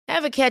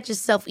Ever catch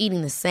yourself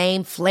eating the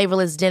same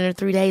flavorless dinner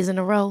 3 days in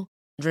a row?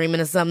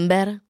 Dreaming of something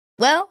better?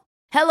 Well,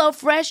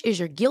 HelloFresh is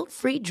your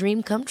guilt-free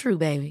dream come true,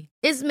 baby.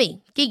 It's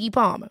me, Keke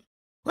Palmer.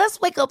 Let's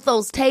wake up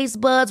those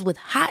taste buds with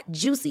hot,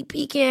 juicy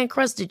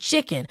pecan-crusted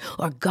chicken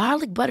or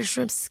garlic butter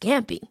shrimp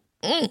scampi.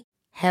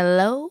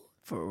 Hello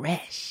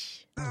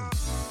Fresh.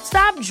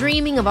 Stop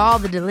dreaming of all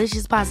the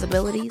delicious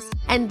possibilities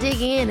and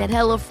dig in at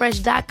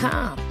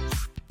HelloFresh.com.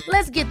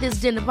 Let's get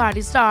this dinner party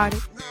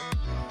started.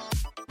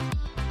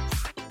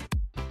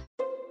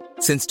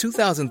 Since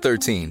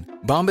 2013,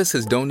 Bombas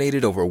has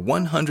donated over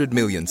 100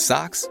 million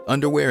socks,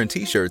 underwear, and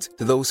T-shirts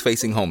to those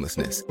facing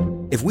homelessness.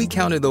 If we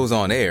counted those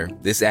on air,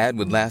 this ad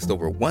would last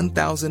over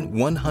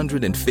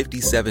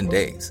 1,157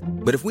 days.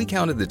 But if we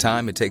counted the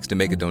time it takes to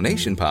make a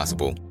donation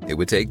possible, it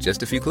would take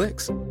just a few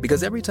clicks.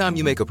 Because every time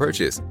you make a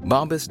purchase,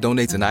 Bombas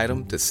donates an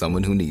item to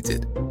someone who needs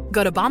it.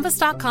 Go to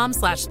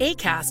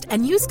bombas.com/ACAST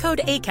and use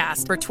code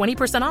ACAST for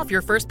 20% off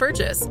your first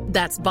purchase.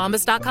 That's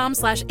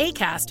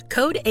bombas.com/ACAST,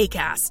 code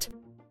ACAST.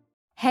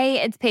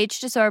 Hey, it's Paige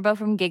DeSorbo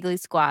from Giggly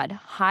Squad.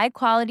 High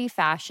quality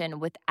fashion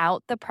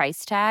without the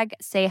price tag.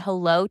 Say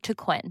hello to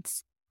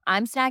Quince.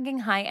 I'm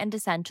snagging high-end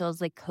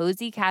essentials like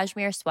cozy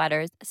cashmere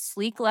sweaters,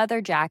 sleek leather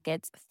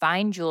jackets,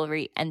 fine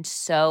jewelry, and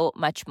so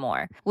much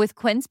more. With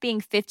Quince being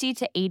 50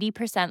 to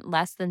 80%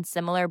 less than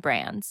similar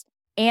brands.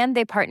 And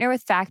they partner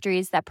with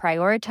factories that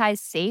prioritize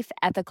safe,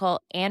 ethical,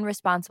 and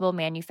responsible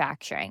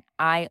manufacturing.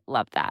 I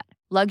love that.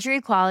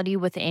 Luxury quality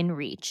within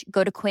reach.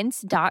 Go to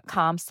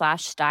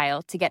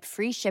quince.com/style to get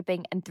free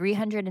shipping and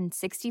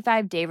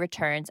 365-day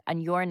returns on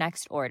your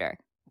next order.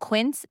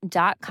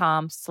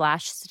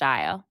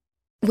 Quince.com/style.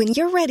 When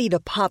you're ready to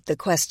pop the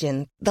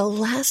question, the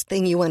last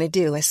thing you want to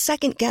do is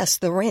second-guess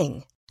the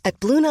ring. At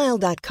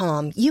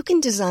BlueNile.com, you can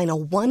design a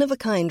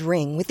one-of-a-kind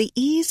ring with the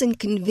ease and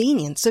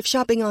convenience of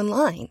shopping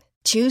online.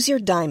 Choose your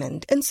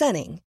diamond and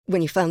setting.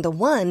 When you find the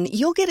one,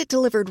 you'll get it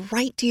delivered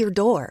right to your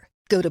door.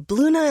 Go to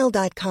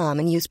BlueNile.com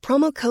and use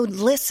promo code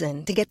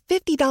LISTEN to get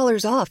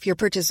 $50 off your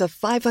purchase of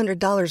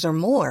 $500 or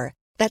more.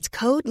 That's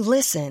code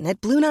LISTEN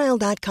at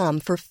BlueNile.com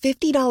for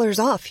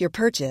 $50 off your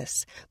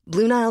purchase.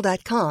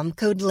 BlueNile.com,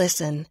 code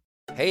LISTEN.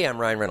 Hey, I'm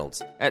Ryan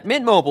Reynolds. At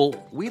Mint Mobile,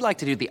 we like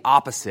to do the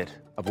opposite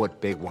of what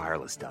Big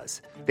Wireless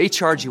does. They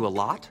charge you a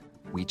lot,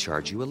 we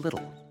charge you a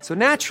little. So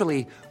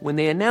naturally, when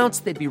they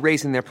announced they'd be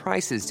raising their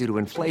prices due to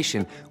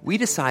inflation, we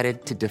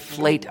decided to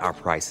deflate our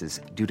prices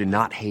due to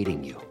not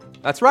hating you.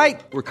 That's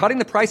right. We're cutting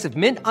the price of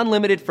Mint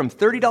Unlimited from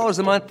 $30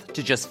 a month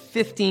to just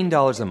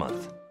 $15 a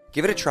month.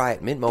 Give it a try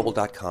at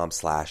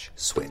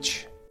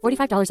mintmobile.com/switch.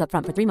 $45 up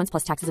front for 3 months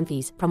plus taxes and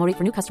fees. Promo rate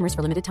for new customers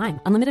for limited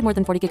time. Unlimited more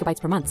than 40 gigabytes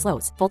per month.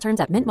 Slows full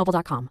terms at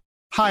mintmobile.com.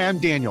 Hi, I'm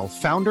Daniel,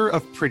 founder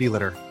of Pretty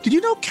Litter. Did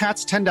you know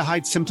cats tend to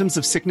hide symptoms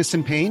of sickness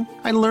and pain?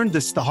 I learned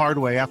this the hard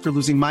way after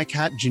losing my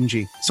cat,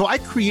 Gingy. So I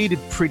created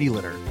Pretty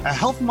Litter, a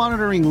health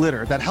monitoring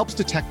litter that helps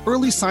detect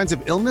early signs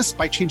of illness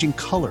by changing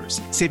colors,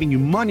 saving you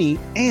money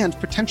and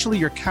potentially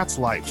your cat's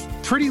life.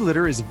 Pretty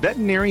Litter is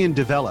veterinarian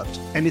developed,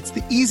 and it's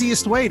the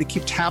easiest way to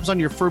keep tabs on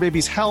your fur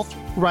baby's health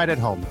right at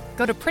home.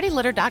 Go to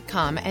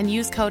prettylitter.com and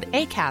use code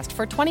ACAST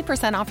for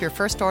 20% off your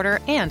first order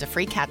and a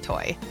free cat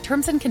toy.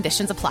 Terms and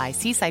conditions apply.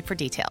 See site for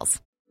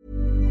details.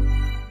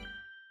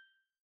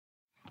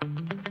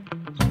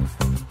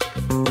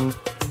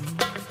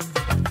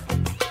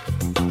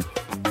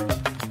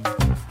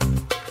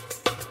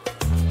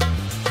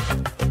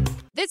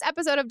 This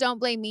episode of Don't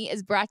Blame Me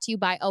is brought to you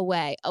by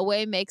Away.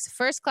 Away makes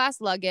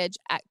first-class luggage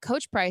at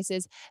coach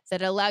prices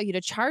that allow you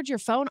to charge your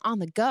phone on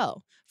the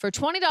go. For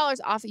 $20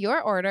 off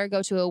your order,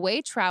 go to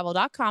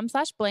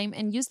awaytravel.com/blame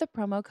and use the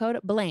promo code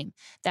BLAME.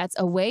 That's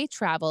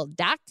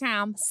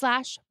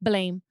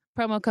awaytravel.com/blame.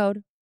 Promo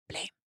code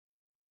BLAME.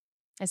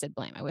 I said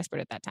blame. I whispered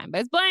it that time,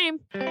 but it's blame.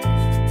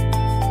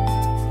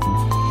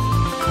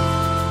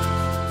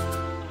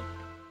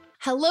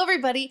 Hello,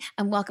 everybody,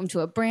 and welcome to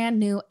a brand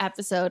new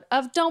episode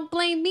of Don't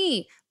Blame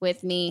Me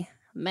with me,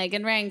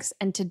 Megan Ranks.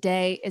 And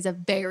today is a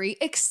very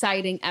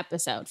exciting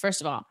episode.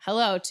 First of all,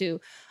 hello to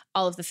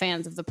all of the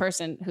fans of the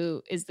person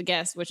who is the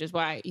guest, which is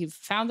why you've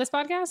found this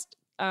podcast.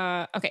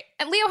 Okay.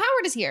 And Leo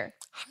Howard is here.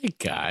 Hi,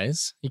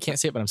 guys. You can't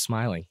see it, but I'm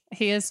smiling.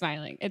 He is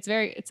smiling. It's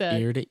a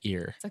ear to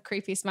ear. It's a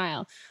creepy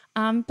smile.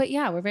 But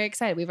yeah, we're very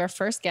excited. We have our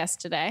first guest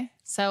today.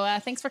 So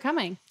thanks for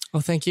coming. Oh,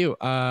 thank you.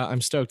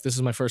 I'm stoked. This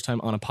is my first time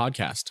on a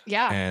podcast.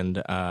 Yeah.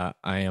 And I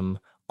am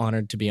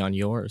honored to be on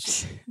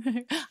yours.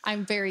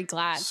 I'm very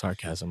glad.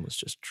 Sarcasm was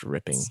just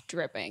dripping. It's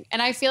dripping.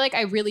 And I feel like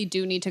I really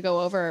do need to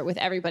go over with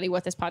everybody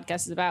what this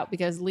podcast is about,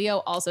 because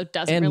Leo also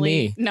doesn't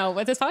really know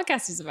what this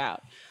podcast is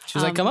about. She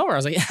was like, come over. I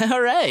was like,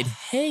 all right.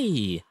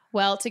 Hey.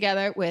 Well,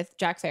 together with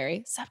Jack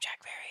Ferry. Sup,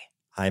 Jack Ferry?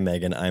 Hi,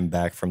 Megan. I'm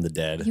back from the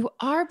dead. You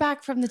are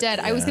back from the dead.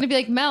 Yeah. I was going to be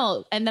like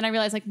Mel, and then I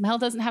realized like Mel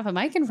doesn't have a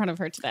mic in front of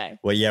her today.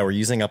 Well, yeah, we're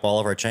using up all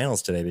of our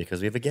channels today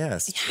because we have a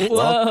guest. Yes.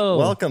 Whoa.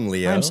 Welcome,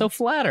 Leo. I'm so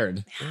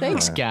flattered. Yeah.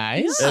 Thanks,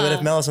 guys. Yeah. But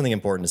if Mel has something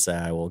important to say,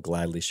 I will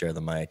gladly share the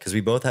mic because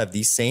we both have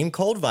the same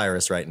cold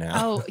virus right now.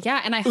 Oh,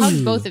 yeah. And I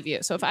hugged both of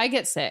you. So if I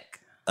get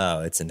sick,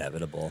 Oh, it's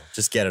inevitable.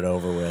 Just get it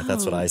over with.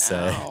 That's what I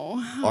say.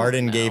 No.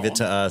 Arden gave it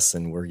to us,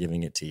 and we're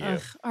giving it to you.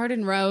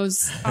 Arden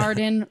Rose.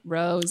 Arden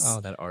Rose.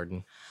 Oh, that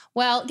Arden.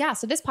 Well, yeah,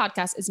 so this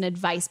podcast is an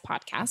advice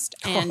podcast.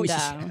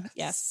 And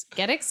yes,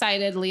 get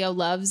excited. Leo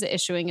loves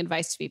issuing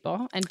advice to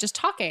people and just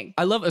talking.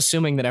 I love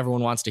assuming that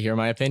everyone wants to hear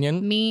my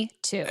opinion. Me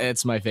too.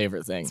 It's my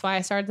favorite thing. That's why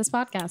I started this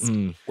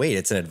podcast. Wait,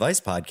 it's an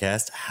advice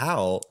podcast.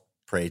 How,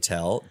 pray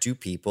tell, do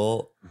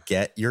people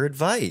get your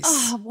advice?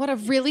 Oh, what a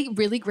really,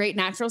 really great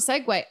natural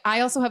segue.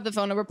 I also have the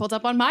phone number pulled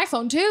up on my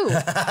phone too.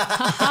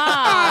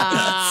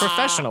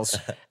 Professionals.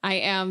 I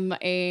am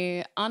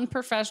a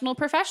unprofessional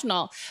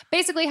professional.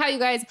 Basically, how you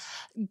guys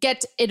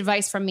get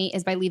advice from me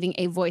is by leaving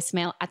a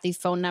voicemail at the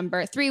phone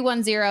number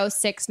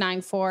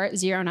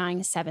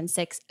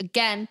 310-694-0976.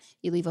 Again,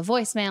 you leave a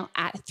voicemail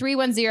at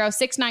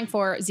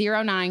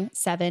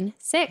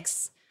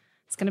 310-694-0976.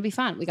 It's going to be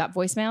fun. We got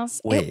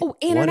voicemails. Wait,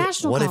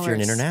 international what callers. if you're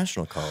an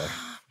international caller?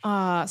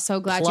 So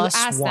glad Plus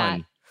you asked one.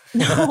 that.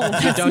 No,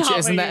 that's Don't you? not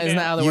Isn't what that you do.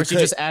 how that You works? You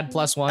could- just add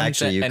 +1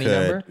 Actually, to you any could.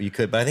 number? You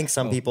could, but I think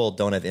some people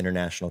don't have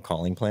international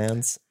calling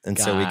plans, and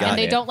so we Got got. And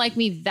they it. don't like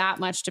me that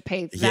much to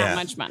pay that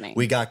much money.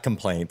 We got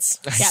complaints.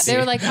 Yeah, they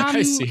were like,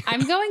 I see.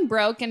 I'm going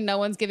broke and no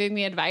one's giving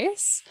me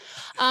advice.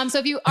 So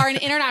if you are an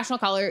international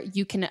caller,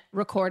 you can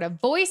record a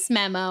voice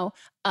memo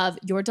of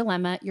your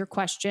dilemma, your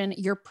question,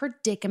 your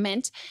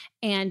predicament,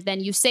 and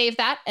then you save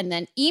that and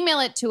then email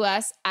it to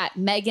us at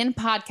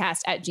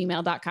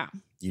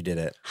meganpodcast@gmail.com. You did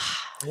it.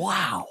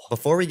 Wow.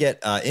 Before we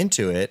get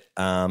into it,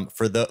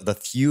 for the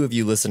few of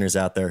you listeners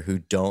out there who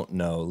don't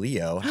know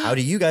Leo, how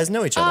do you guys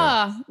know each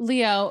other?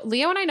 Leo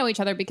and I know each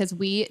other because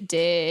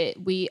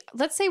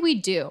let's say we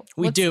do.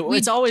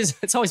 It's always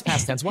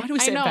past tense. Why do we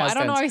say I know. it past tense? I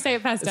don't know why we say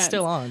it past It's tense.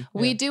 still on.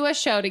 We Yeah. do a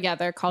show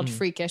together called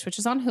Freakish, which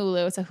is on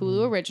Hulu. It's a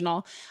Hulu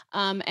original.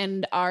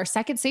 And our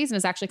second season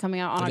is actually coming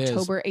out on It is.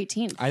 October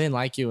 18th. I didn't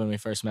like you when we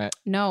first met.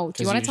 No.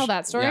 Do you want to tell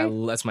that story? Yeah,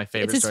 that's my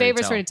favorite It's his story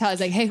favorite to story to tell. It's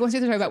like, hey, what's the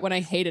story about when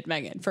I hated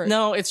Megan for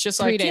No, it's just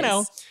 3 like,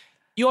 days?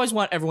 you always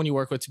want everyone you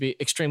work with to be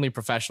extremely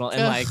professional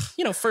and Ugh.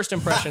 first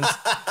impressions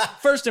I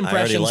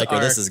already like where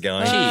are this is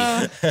going.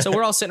 key. So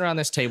we're all sitting around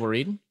this table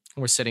reading.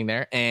 We're sitting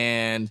there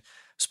and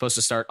supposed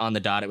to start on the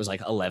dot. It was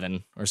like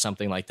 11 or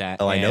something like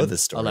that. Oh, I know And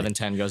this story.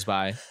 11:10 goes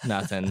by.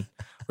 Nothing.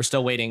 We're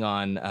still waiting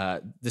on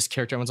this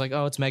character. Everyone's like,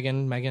 oh, it's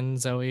Megan,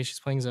 Zoe. She's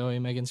playing Zoe.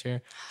 Megan's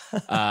here.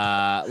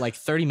 Like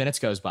 30 minutes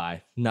goes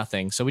by.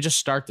 Nothing. So we just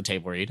start the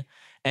table read.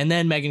 And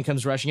then Megan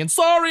comes rushing in.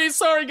 Sorry,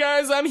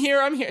 guys. I'm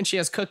here. And she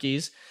has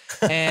cookies.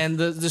 And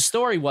the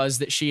story was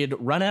that she had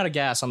run out of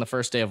gas on the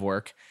first day of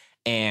work.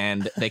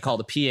 And they called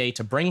a PA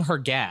to bring her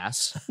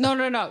gas.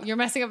 No. You're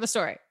messing up the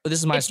story. But this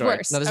is my It's story.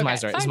 worse. No, this is my Okay,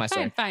 story. This is my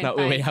story. fine, No,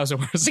 fine. wait, how's it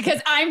worse?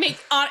 Because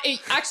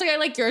actually, I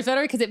like yours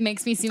better because it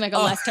makes me seem like a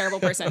less terrible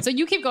person. So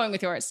you keep going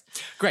with yours.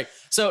 Great.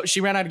 So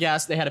she ran out of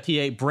gas. They had a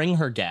PA bring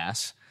her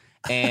gas.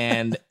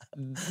 And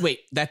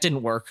wait, that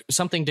didn't work.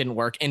 Something didn't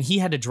work. And he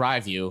had to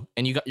drive you.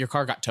 And your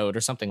car got towed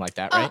or something like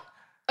that, right?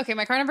 Okay,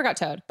 my car never got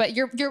towed, but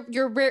you're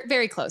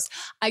very close.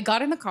 I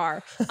got in the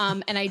car,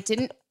 and I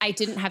didn't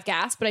have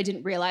gas, but I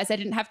didn't realize I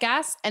didn't have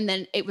gas, and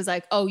then it was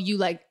like, oh,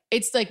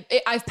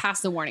 I've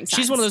passed the warning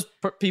signs. She's one of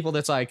those people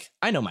that's like,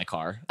 I know my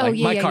car. Oh, Like,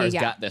 yeah, my yeah, car's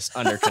yeah. got this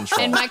under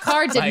control. And my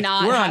car did Like,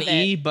 not We're have on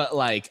E, it. but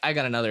like I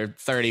got another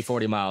 30,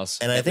 40 miles.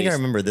 And I at think I least.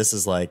 remember this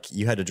is like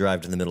you had to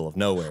drive to the middle of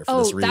nowhere for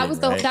Oh, this reading, that was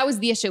right? that was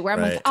the issue where I'm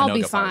Right. like, I'll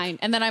be Canoga Park. fine.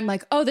 And then I'm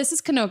like, oh, this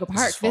is Canoga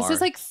Park. This far.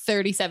 is like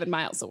 37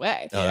 miles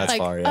away. Oh, that's like,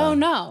 far, yeah. oh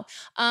no.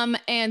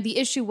 And the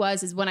issue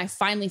is when I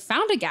finally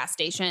found a gas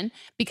station,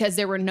 because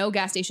there were no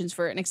gas stations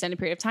for an extended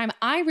period of time,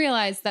 I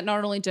realized that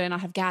not only did I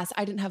not have gas,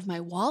 I didn't have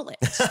my wallet.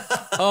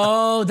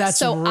 Oh, that's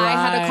So right. I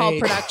had to call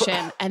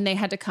production and they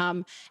had to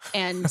come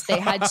and they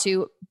had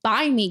to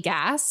buy me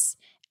gas.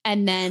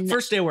 And then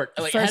First day of work.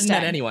 Like, I First hadn't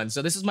met day. anyone.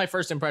 So this is my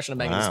first impression of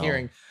Megan is Wow.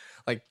 hearing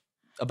like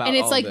about and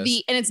it's all like of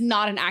this. and it's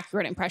not an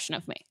accurate impression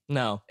of me.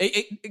 No,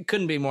 it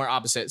couldn't be more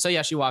opposite. So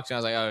yeah, she walked in. I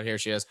was like, oh, here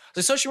she is.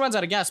 So she runs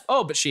out of gas.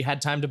 Oh, but she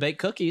had time to bake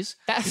cookies.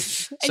 And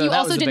So you that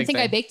also was a didn't big think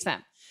I thing. baked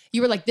them.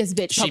 You were like, this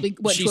bitch probably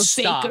went to a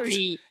stopped.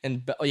 bakery.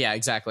 And yeah,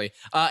 exactly.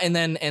 And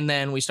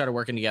then we started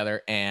working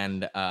together,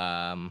 and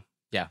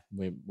yeah,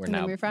 we're And then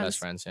now we were friends. best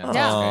friends. Yeah.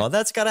 Oh,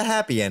 that's got a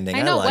happy ending.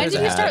 I know. like When did you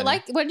that.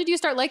 start when did you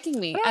start liking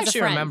me I don't as a actually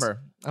friend? remember.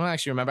 I don't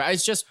actually remember.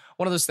 It's just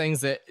one of those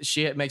things that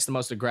she makes the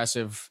most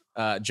aggressive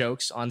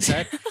jokes on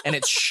set, and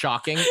it's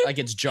shocking. Like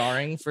it's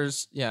jarring for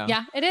yeah.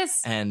 Yeah, it is.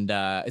 And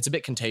it's a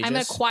bit contagious. I'm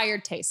an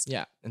acquired taste.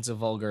 Yeah, it's a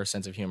vulgar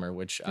sense of humor,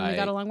 which And we I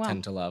got along well.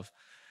 tend to love.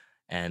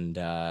 And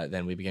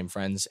then we became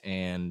friends,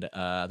 and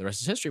the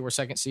rest is history. We're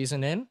second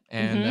season in,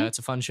 and it's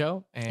a fun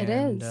show.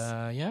 And, is.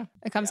 Yeah.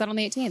 It comes out on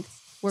the 18th.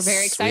 We're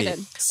very Sweet. excited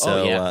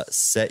So yeah.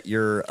 set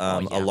your yeah.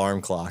 alarm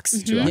clocks to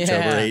Mhm. October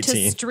Yeah. to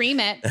 18th. stream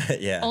it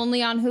Yeah.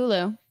 only on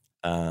Hulu,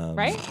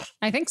 Right?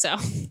 I think so.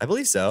 I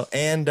believe so.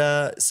 And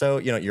so,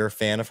 you're a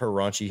fan of her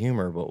raunchy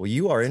humor, but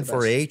you are in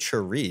for a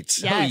treat.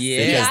 Yes. yeah.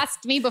 He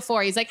asked me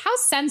before. He's like, "How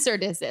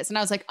censored is this?" And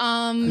I was like,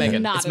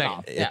 Megan. not It's at Megan.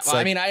 all." Yeah. It's Well, I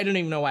like- mean, I didn't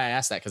even know why I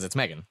asked that because it's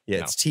Megan. Yeah,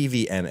 No. it's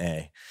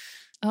TVMA.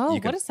 Oh, You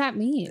what could- does that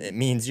mean? It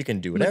means you can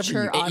do whatever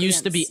Mature you It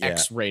used to be Yeah.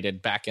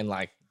 X-rated back in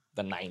like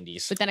the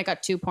 90s. But then it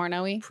got too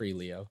porno-y.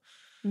 Pre-Leo.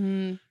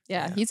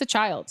 Yeah, he's a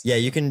child. Yeah,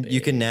 you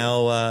can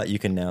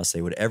now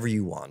say whatever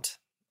you want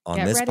on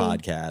Get this ready.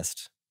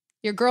 podcast.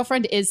 Your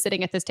girlfriend is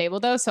sitting at this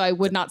table, though, so I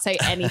would not say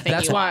anything.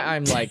 That's you why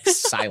want. I'm like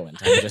silent.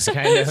 I'm just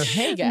kind of,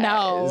 hey guys.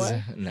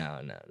 No.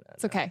 No.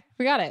 It's okay.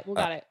 We got it. We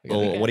got it.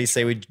 Well, what do you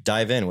say we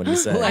dive in? What do you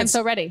say? I'm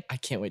so ready. I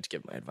can't wait to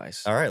give my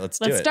advice. All right, let's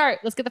do Let's it. start.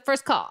 Let's get the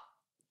first call.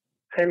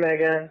 Hey,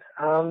 Megan.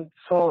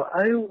 So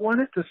I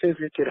wanted to see if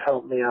you could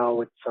help me out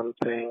with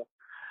something.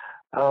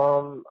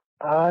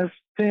 I've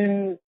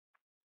been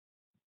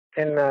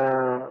in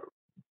a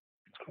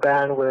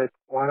band with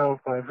one of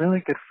my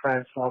really good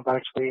friends who I've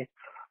actually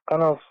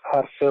kind of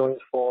had feelings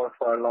for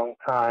a long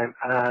time.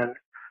 And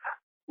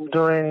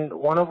during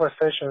one of our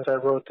sessions, I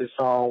wrote this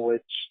song,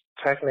 which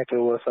technically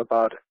was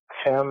about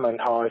him and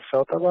how I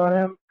felt about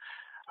him,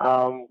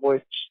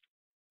 which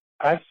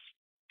I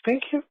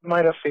think he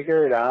might have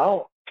figured it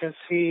out because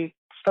he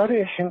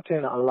started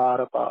hinting a lot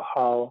about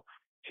how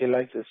he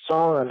likes the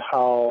song and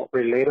how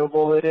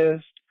relatable it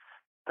is,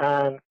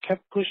 and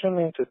kept pushing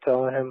me to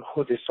tell him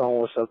who the song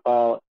was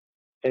about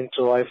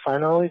until I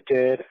finally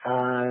did,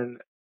 and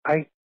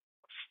I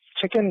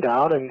chickened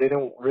out and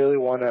didn't really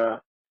want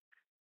to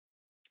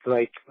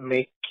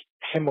make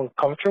him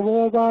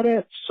uncomfortable about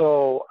it,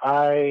 so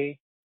I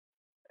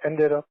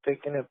ended up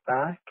taking it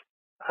back,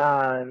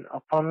 and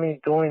upon me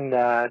doing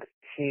that,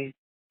 he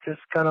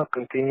just kind of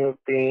continued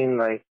being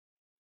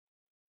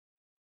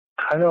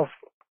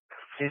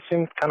he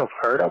seemed kind of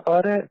hurt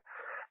about it.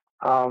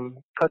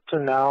 Cut to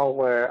now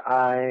where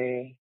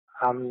I'm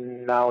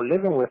now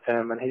living with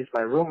him and he's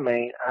my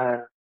roommate,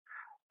 and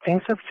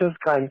things have just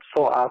gotten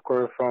so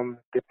awkward from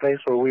the place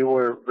where we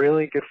were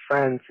really good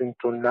friends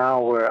into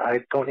now where I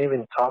don't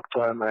even talk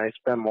to him and I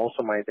spend most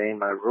of my day in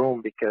my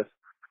room because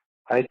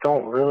I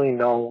don't really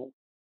know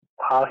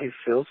how he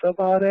feels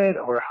about it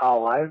or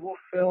how I will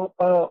feel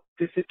about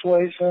the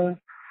situation.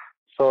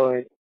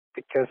 So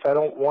because I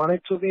don't want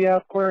it to be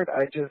awkward,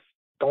 I just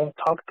don't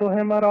talk to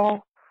him at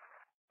all.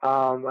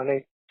 And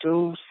I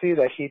do see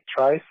that he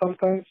tries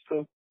sometimes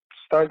to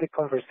start the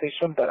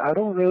conversation, but I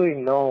don't really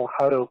know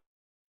how to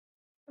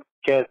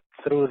get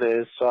through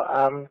this. So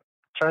I'm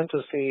trying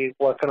to see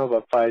what kind of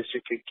advice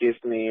you could give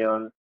me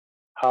on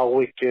how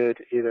we could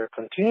either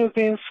continue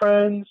being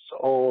friends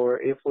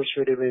or if we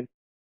should even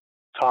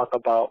talk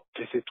about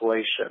the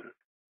situation.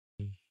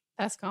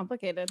 That's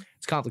complicated.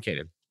 It's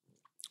complicated.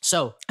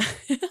 So,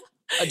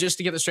 just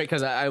to get this straight,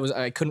 because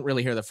I couldn't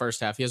really hear the first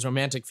half. He has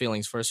romantic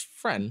feelings for his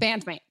friend.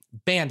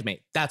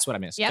 Bandmate. That's what I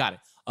missed. Yep. Got it.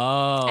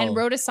 Oh. And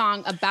wrote a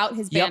song about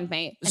his Yep.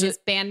 bandmate. And his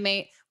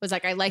bandmate was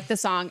like, I like the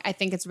song. I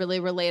think it's really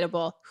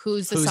relatable.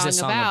 Who's the song this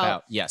song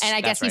about? Yes, And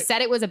I guess that's right. he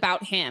said it was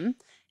about him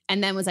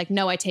and then was like,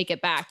 no, I take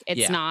it back.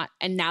 It's Yeah. not.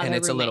 And now And they're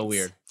it's a little roommates.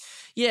 weird.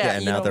 Yeah,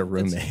 and you now know, they're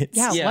it's- roommates.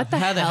 Yeah, what the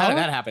how hell? did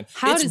that happen?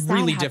 How it's does that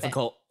really happen?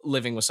 difficult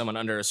living with someone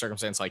under a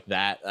circumstance like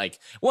that. Like,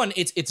 one,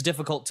 it's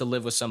difficult to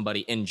live with somebody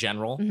in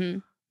general.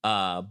 Mhm.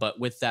 But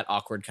with that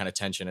awkward kind of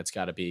tension, it's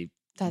got to be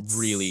That's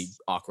really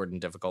awkward and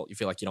difficult. You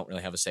feel like you don't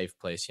really have a safe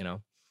place, you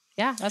know?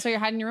 Yeah, that's why you're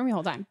hiding in your room the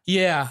whole time.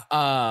 Yeah.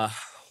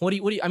 What do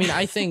you, I mean,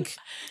 I think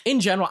in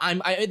general,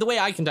 the way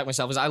I conduct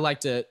myself is I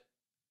like to,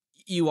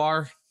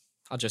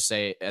 I'll just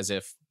say as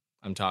if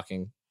I'm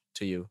talking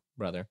to you,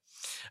 brother.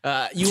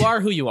 You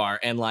are who you are.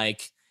 And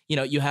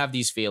you have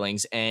these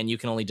feelings and you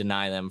can only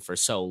deny them for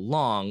so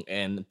long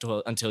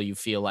until you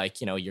feel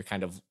like, you're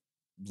kind of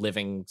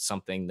living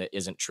something that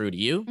isn't true to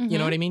you. You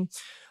know what I mean?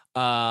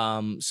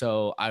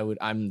 So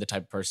I'm the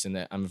type of person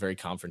that I'm very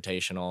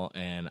confrontational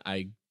and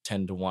I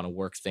tend to want to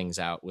work things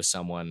out with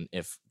someone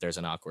if there's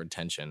an awkward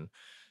tension.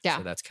 Yeah.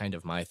 So that's kind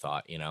of my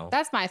thought,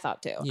 That's my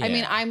thought too. I mean,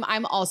 Yeah.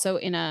 I'm also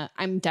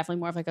I'm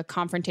definitely more of like a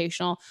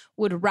confrontational,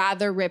 would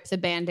rather rip the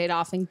Band-Aid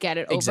off and get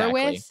it over Exactly.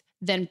 with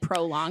than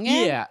prolong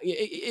it. Yeah.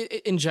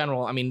 In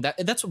general, I mean,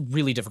 that's a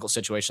really difficult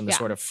situation. The Yeah.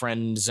 sort of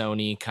friend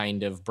zone-y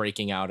kind of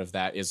breaking out of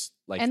that is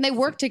like. And they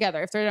work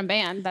together. If they're in a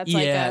band, that's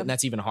and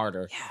that's even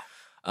harder. Yeah.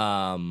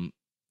 I'm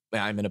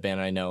in a band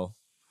and I know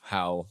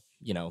how,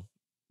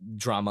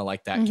 drama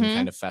like that can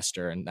kind of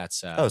fester, and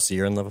that's Oh, so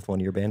you're in love with one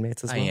of your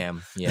bandmates as I well?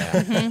 am.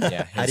 Yeah.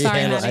 Yeah. How do you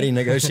handle? How do you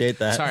negotiate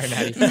that? Sorry,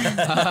 Maddie.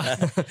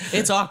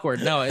 It's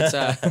awkward. No, it's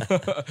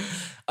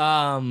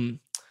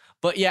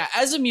but yeah,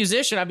 as a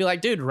musician, I'd be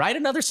like, dude, write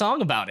another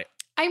song about it.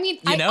 I mean,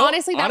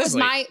 Honestly. was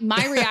my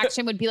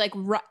reaction would be like,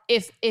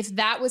 if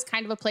that was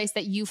kind of a place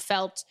that you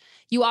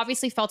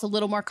obviously felt a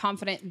little more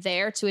confident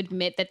there to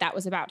admit that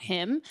was about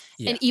him.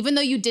 Yeah. And even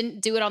though you didn't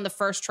do it on the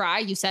first try,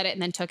 you said it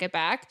and then took it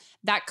back.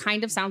 That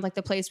kind of sounds like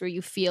the place where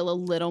you feel a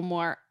little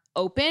more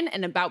open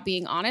and about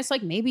being honest.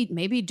 Like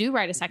maybe do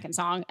write a second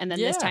song and then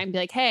this Yeah. time be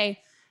like, hey,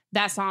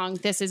 that song,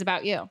 this is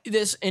about you.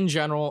 This in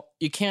general,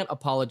 you can't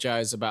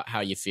apologize about how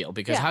you feel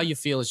because how you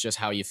feel is just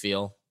how you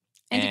feel.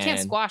 And you can't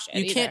squash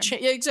it You can't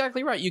either. yeah,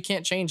 exactly right. You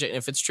can't change it. And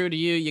if it's true to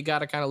you, you got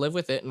to kind of live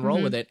with it and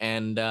roll with it.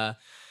 And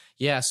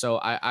so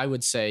I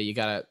would say you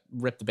got to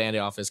rip the Band-Aid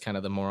off is kind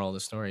of the moral of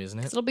the story, isn't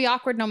it? It'll be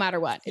awkward no matter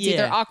what. It's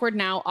either awkward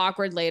now,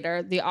 awkward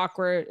later.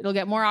 It'll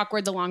get more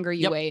awkward the longer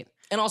you wait.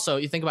 And also,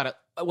 you think about it,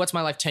 what's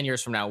my life 10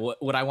 years from now?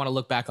 Would I want to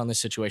look back on this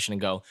situation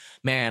and go,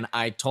 man,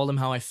 I told him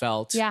how I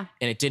felt and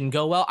it didn't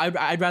go well?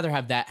 I'd rather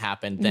have that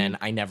happen than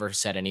I never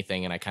said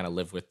anything and I kind of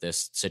live with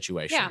this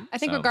situation. Yeah, I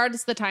think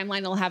regardless of the timeline,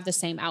 it'll have the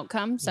same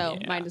outcome. So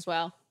might as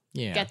well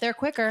get there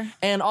quicker.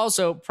 And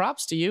also,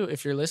 props to you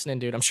if you're listening,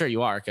 dude. I'm sure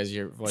you are because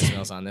your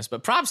voicemail's on this.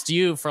 But props to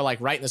you for like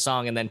writing the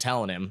song and then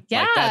telling him.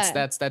 Yeah, like,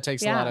 that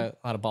takes a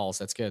lot of balls.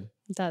 That's good.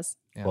 It does.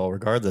 Yeah. Well,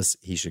 regardless,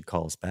 he should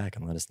call us back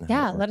and let us know.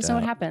 Yeah, let us know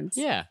what happens.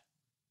 Yeah.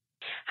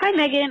 Hi,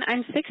 Megan.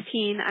 I'm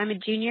 16. I'm a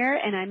junior,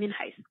 and I'm in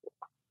high school.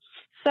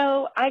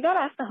 So I got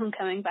asked to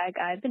homecoming by a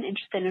guy I've been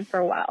interested in for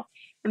a while.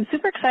 I'm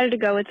super excited to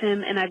go with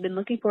him, and I've been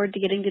looking forward to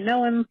getting to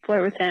know him,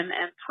 flirt with him,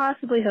 and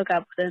possibly hook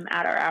up with him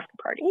at our after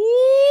party.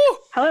 Ooh!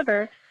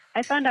 However,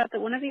 I found out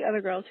that one of the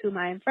other girls whom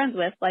I am friends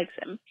with likes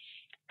him,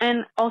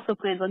 and also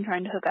plans on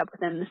trying to hook up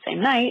with him the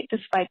same night,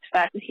 despite the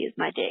fact that he is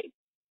my date.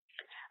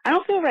 I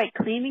don't feel right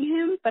claiming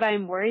him, but I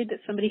am worried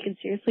that somebody can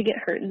seriously get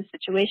hurt in the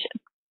situation.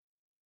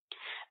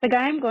 The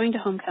guy I'm going to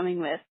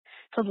homecoming with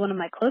told one of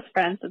my close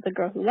friends that the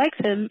girl who likes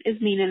him is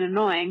mean and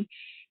annoying,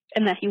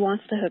 and that he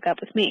wants to hook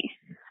up with me.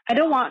 I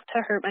don't want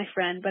to hurt my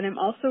friend, but I'm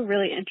also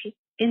really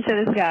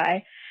into this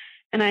guy,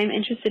 and I'm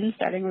interested in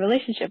starting a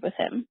relationship with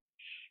him.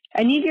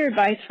 I need your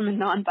advice from a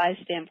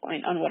non-biased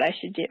standpoint on what I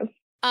should do.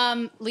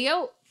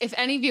 Leo, if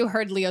any of you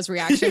heard Leo's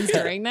reactions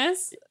during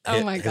this,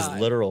 oh my God.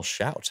 His literal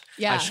shout.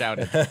 Yeah. I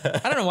shouted.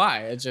 I don't know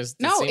why.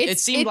 It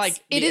seemed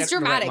like it is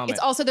dramatic. It's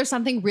also, there's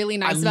something really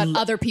nice about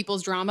other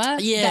people's drama.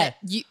 Yeah. That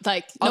you,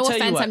 like, no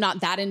offense, I'm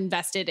not that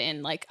invested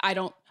in. Like, I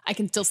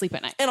can still sleep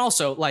at night. And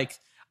also, like,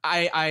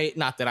 I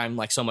not that I'm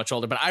like so much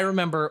older, but I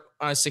remember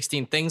when I was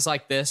 16, things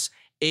like this,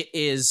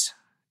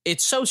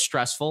 it's so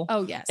stressful.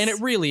 Oh, yes. And it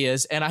really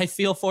is. And I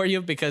feel for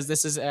you because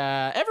this is,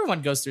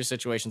 everyone goes through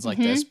situations like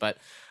this, but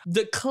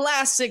the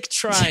classic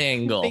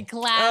triangle.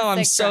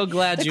 I'm so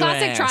glad you asked.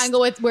 The classic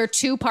triangle where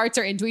two parts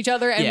are into each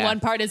other and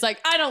one part is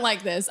like, I don't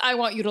like this. I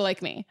want you to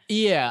like me.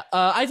 Yeah.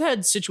 I've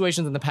had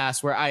situations in the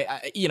past where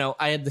I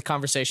had the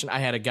conversation. I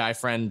had a guy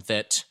friend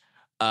that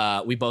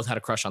we both had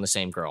a crush on the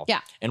same girl.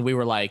 Yeah. And we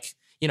were like,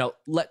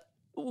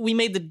 we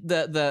made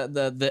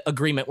the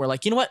agreement. We're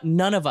like, you know what?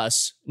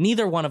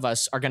 Neither one of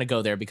us are going to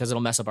go there because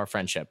it'll mess up our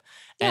friendship.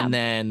 Yeah. And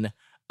then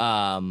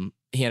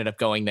he ended up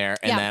going there,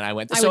 and then I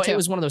went. So it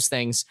was one of those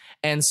things.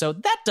 And so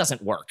that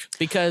doesn't work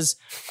because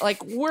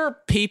like we're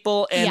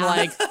people and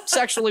like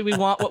sexually we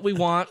want what we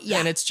want. Yeah.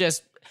 And it's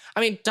just,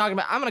 I'm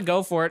going to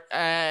go for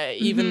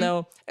it. Even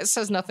though it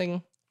says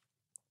nothing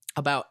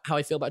about how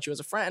I feel about you as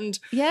a friend.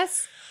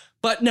 Yes.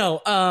 But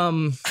no,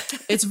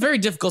 it's a very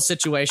difficult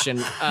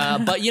situation.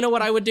 But you know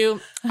what I would do?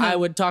 I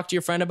would talk to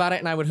your friend about it,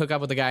 and I would hook up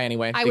with the guy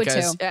anyway. I would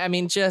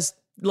too. Just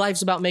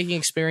life's about making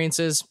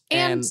experiences.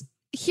 And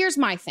here's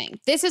my thing.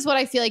 This is what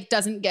I feel like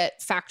doesn't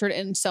get factored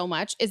in so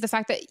much is the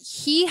fact that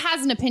he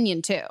has an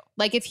opinion too.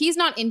 Like if he's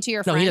not into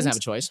your friend. No, he doesn't have a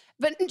choice.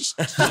 But shut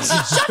the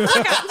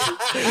fuck up.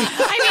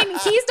 I mean,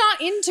 he's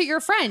not into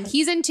your friend.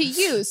 He's into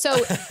you. So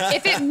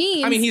if it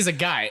means. I mean, he's a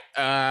guy.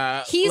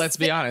 Let's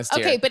be honest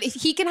here. Okay, but if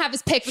he can have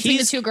his pick between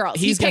the two girls.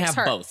 He's going to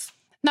have both.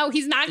 No,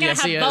 he's not going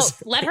to have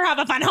both. Let her have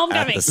a fun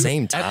homecoming. At the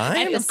same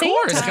time? Of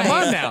course. Come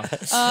on now.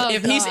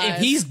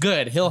 If he's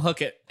good, he'll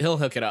hook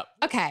it up.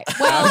 Okay.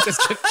 Well,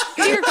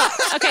 dear God.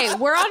 Okay,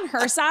 we're on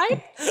her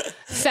side.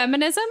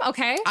 Feminism,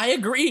 okay? I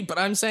agree, but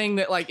I'm saying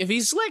that like if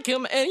he's slick,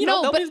 him and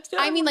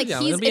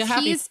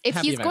if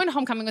he's going to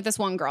homecoming with this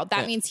one girl,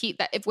 that means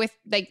if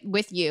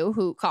with you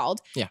who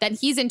called, then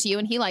he's into you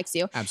and he likes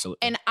you.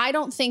 Absolutely. And I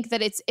don't think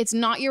that it's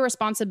not your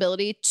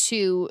responsibility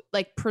to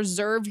like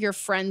preserve your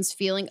friend's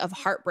feeling of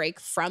heartbreak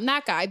from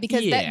that guy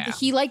because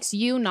he likes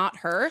you, not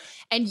her.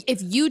 And if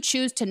you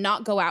choose to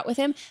not go out with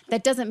him,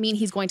 that doesn't mean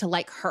he's going to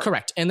like her.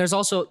 Correct. And there's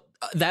also,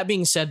 that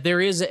being said, there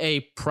is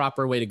a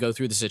proper way to go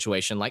through the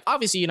situation. Like,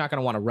 obviously, you're not going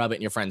to want to rub it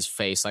in your friend's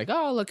face like,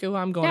 oh, look who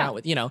I'm going out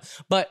with,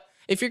 But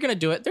if you're going to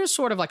do it, there's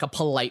sort of like a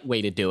polite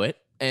way to do it.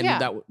 And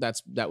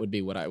that would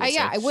be what I would say.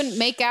 Yeah, I wouldn't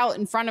make out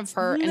in front of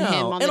her and him on the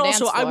dance floor. And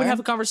also, I would have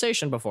a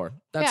conversation before.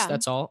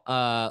 That's all.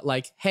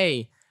 Like,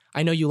 hey,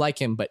 I know you like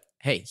him, but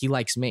hey, he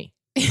likes me.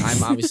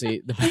 I'm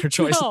obviously the better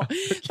choice. No.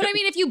 But I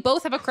mean, if you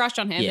both have a crush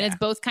on him and it's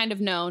both kind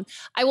of known,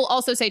 I will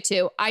also say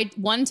too,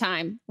 one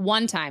time,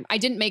 I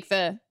didn't make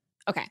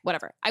okay,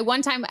 whatever. I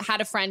one time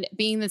had a friend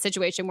being in the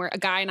situation where a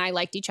guy and I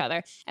liked each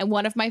other and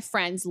one of my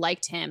friends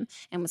liked him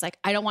and was like,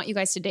 I don't want you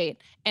guys to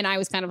date. And I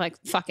was kind of like,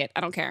 fuck it. I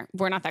don't care.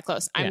 We're not that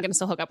close. I'm going to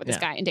still hook up with this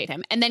guy and date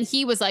him. And then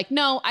he was like,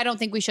 no, I don't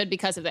think we should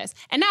because of this.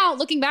 And now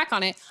looking back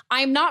on it,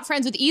 I'm not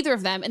friends with either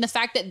of them. And the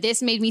fact that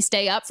this made me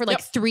stay up for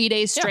like 3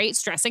 days straight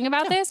stressing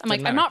about this. I'm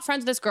like, I'm not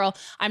friends with this girl.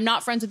 I'm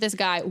not friends with this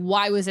guy.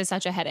 Why was this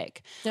such a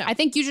headache? Yeah. I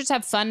think you just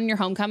have fun in your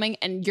homecoming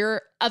and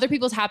other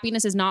people's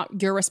happiness is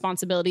not your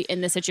responsibility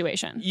in this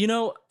situation.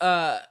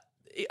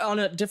 On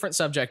a different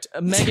subject,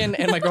 Megan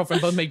and my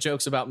girlfriend both make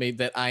jokes about me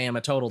that I am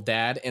a total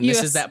dad. And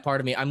this is that part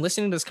of me. I'm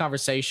listening to this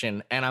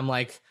conversation and I'm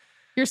like,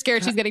 You're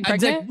scared she's getting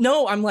pregnant?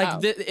 No, I'm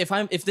like,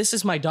 if this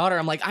is my daughter,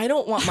 I'm like, I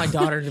don't want my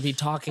daughter to be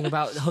talking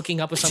about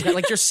hooking up with some guy.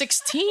 Like, you're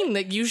 16,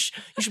 that you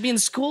should be in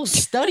school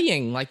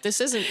studying. Like,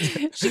 this isn't.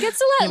 She gets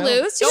to let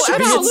loose. She should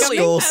be in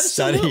school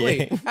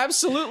studying.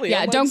 Absolutely.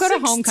 Yeah, I'm don't like go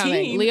to 16.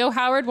 homecoming. Leo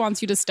Howard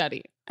wants you to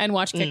study and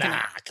watch Kickin'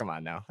 Nah, It. come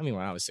on now. I mean,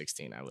 when I was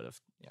 16, I would have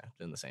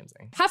done the same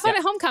thing. Have fun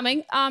at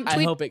homecoming.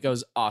 I hope it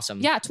goes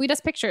awesome. Yeah, tweet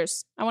us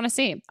pictures. I want to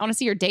see. I want to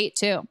see your date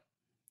too.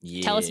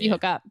 Yeah. Tell us if you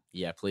hook up.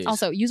 Yeah, please.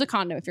 Also, use a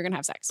condom if you're gonna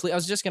have sex. Please, I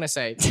was just gonna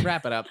say,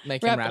 wrap it up.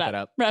 Make him wrap it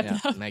up. Wrap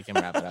it up. Make him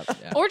wrap it up.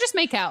 Yeah. Or just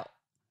make out.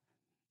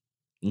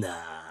 Nah.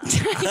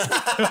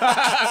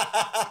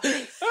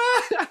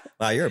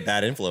 Wow, you're a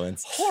bad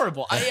influence.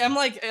 Horrible. I'm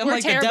like We're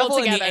the terrible devil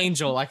and together. the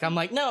angel. Like, I'm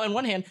like, no, on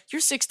one hand, you're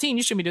 16,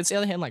 you should be doing this. The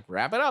other hand, like,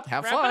 wrap it up,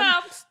 have Wrap fun. it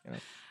up. You know,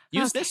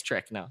 use this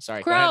trick. No,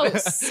 sorry. go ahead.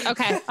 Gross.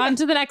 Okay, on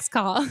to the next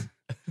call.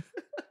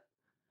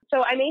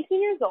 So I'm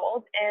 18 years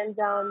old, and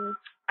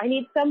I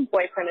need some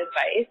boyfriend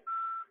advice.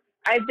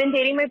 I've been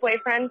dating my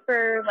boyfriend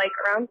for like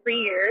around 3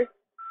 years,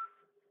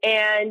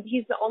 and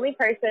he's the only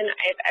person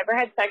I've ever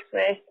had sex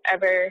with,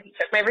 ever. He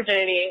took my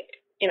virginity.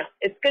 You know,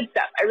 it's good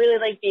stuff. I really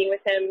like being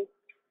with him.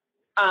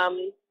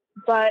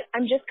 But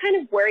I'm just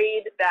kind of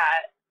worried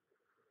that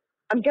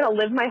I'm going to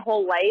live my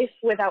whole life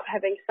without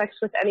having sex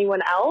with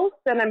anyone else,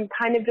 and I'm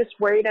kind of just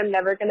worried I'm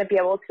never going to be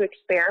able to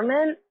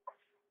experiment.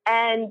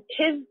 And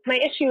my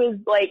issue is,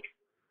 like,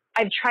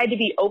 I've tried to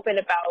be open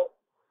about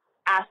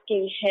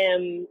asking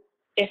him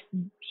if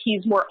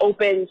he's more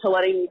open to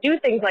letting me do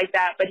things like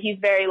that, but he's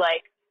very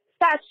like,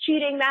 that's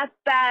cheating, that's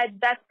bad,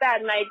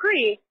 and I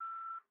agree,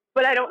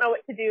 but I don't know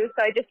what to do,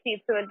 so I just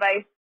need some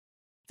advice.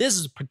 This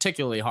is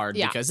particularly hard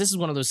because this is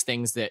one of those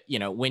things that, you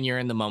know, when you're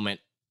in the moment,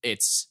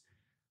 it's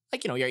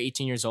like, you know, you're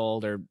 18 years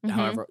old or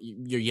however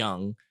you're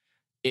young,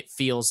 it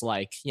feels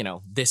like, you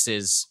know, this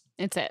is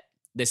it.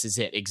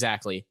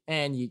 Exactly.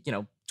 And you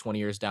know, 20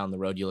 years down the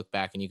road, you look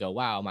back and you go,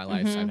 wow, my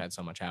life, I've had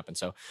so much happen.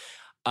 So,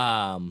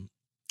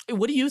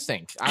 what do you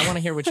think? I want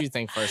to hear what you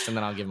think first, and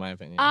then I'll give my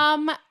opinion.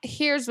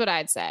 Here's what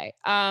I'd say.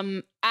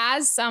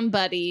 As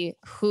somebody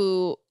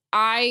who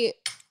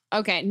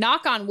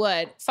knock on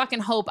wood, fucking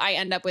hope I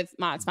end up with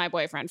Mott's my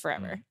boyfriend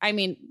forever. I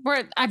mean,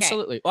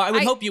 absolutely. Well, I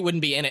would hope you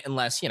wouldn't be in it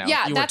unless, you know,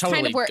 you were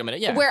totally kind of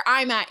committed. Where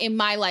I'm at in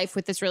my life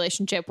with this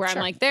relationship, where I'm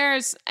like,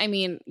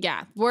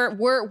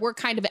 we're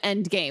kind of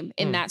end game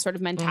in that sort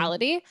of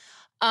mentality.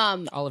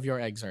 All of your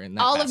eggs are in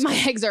that all basket. of my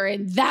eggs are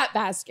in that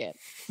basket.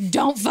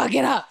 Don't fuck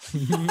it up.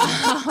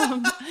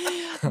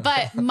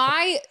 But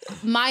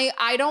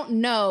I don't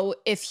know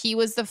if he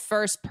was the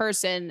first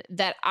person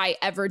that I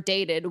ever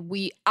dated,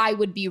 I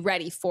would be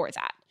ready for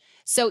that.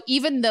 So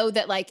even though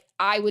that, like,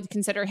 I would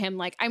consider him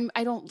like,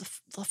 I don't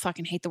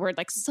fucking hate the word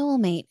like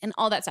soulmate and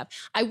all that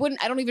stuff. I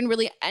don't even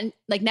really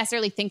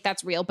necessarily think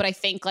that's real, but I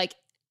think like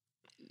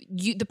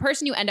the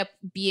person you end up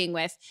being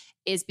with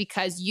is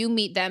because you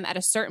meet them at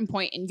a certain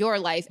point in your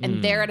life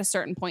and they're at a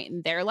certain point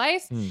in their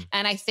life.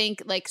 And I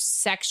think like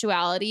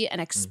sexuality and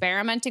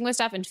experimenting with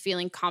stuff and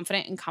feeling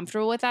confident and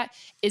comfortable with that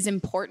is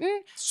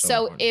important.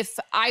 So important.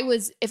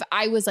 If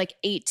I was like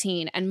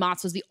 18 and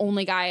Mott's was the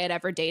only guy I had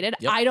ever dated,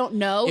 I don't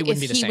know if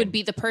he would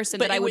be the person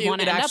that I would want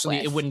to end up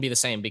with. It wouldn't be the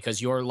same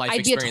because your life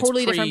I'd be a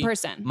totally different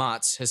person.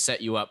 Mott's has set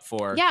you up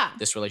for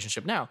this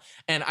relationship now.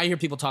 And I hear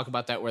people talk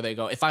about that where they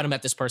go, if I'd have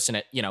met this person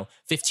at,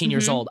 15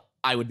 years old,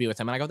 I would be with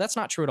him. And I go, that's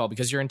not true at all,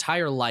 because your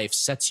entire life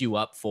sets you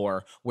up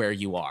for where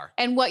you are.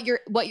 And what you're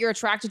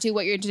attracted to,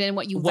 what you're interested in,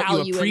 what you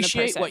value you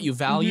appreciate, in the person. what you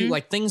value,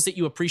 like things that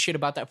you appreciate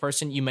about that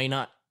person, you may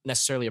not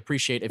necessarily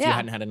appreciate if you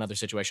hadn't had another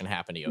situation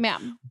happen to you. Yeah.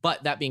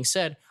 But that being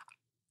said,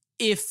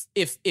 if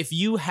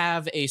you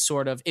have a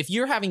sort of, if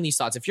you're having these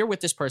thoughts, if you're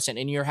with this person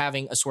and you're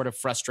having a sort of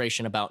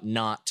frustration about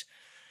not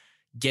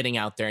getting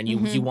out there and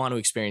you want to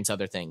experience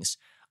other things,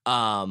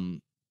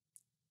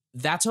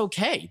 that's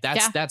okay.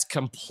 That's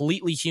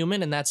completely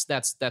human, and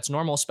that's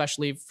normal,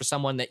 especially for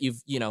someone that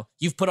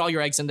you've put all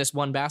your eggs in this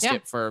one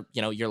basket for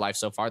your life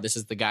so far. This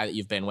is the guy that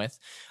you've been with,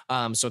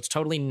 so it's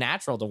totally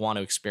natural to want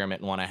to experiment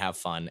and want to have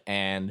fun.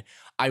 And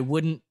I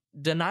wouldn't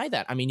deny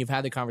that. I mean, you've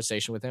had the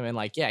conversation with him,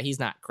 and he's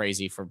not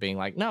crazy for being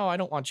like, no, I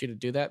don't want you to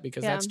do that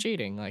because that's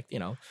cheating.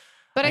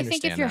 But I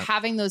think if you're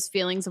having those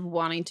feelings of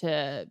wanting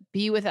to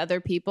be with other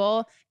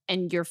people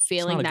and you're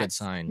feeling it's not that, a good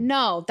sign.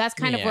 No, that's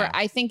kind of where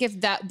I think if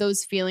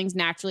those feelings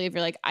naturally, if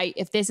you're like,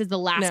 if this is the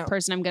last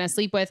person I'm going to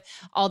sleep with,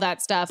 all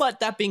that stuff. But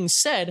that being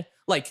said,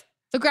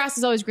 the grass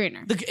is always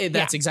greener.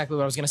 That's exactly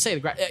what I was going to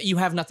say. You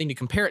have nothing to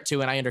compare it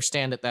to, and I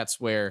understand that that's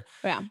where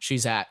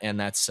she's at, and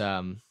that's.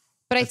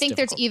 But I think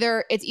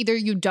difficult. It's either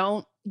you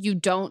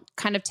don't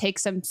kind of take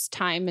some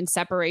time in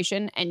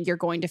separation and you're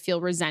going to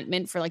feel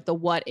resentment for the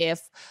what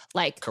if,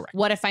 Correct.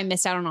 What if I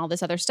missed out on all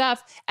this other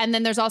stuff? And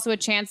then there's also a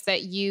chance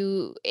that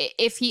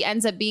if he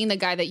ends up being the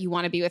guy that you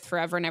want to be with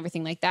forever and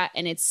everything like that,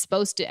 and it's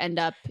supposed to end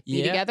up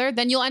be together,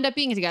 then you'll end up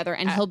being together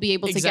and he'll be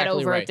able to get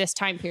over at this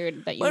time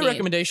period that you need. My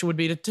recommendation would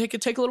be to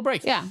take a little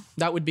break. Yeah.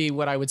 That would be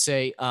what I would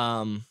say.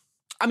 I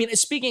mean,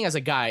 speaking as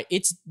a guy,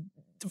 it's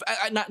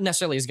not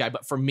necessarily as a guy,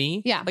 but for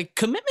me,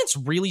 commitment's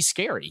really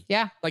scary.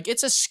 Yeah.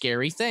 It's a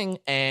scary thing.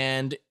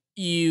 And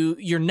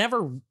you're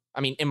never,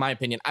 I mean, in my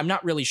opinion, I'm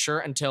not really sure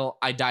until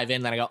I dive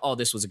in, then I go, oh,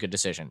 this was a good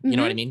decision. You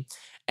know what I mean?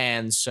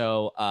 And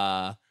so,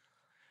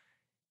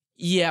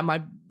 yeah,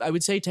 I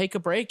would say take a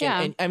break.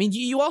 Yeah. And I mean,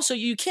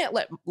 you can't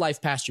let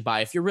life pass you by.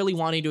 If you're really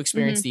wanting to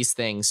experience these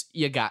things,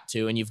 you got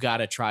to, and you've got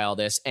to try all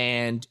this.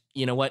 And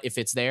you know what? If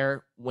it's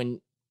there,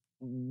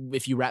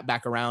 if you wrap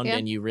back around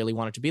and you really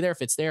want it to be there,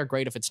 if it's there,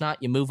 great. If it's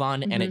not, you move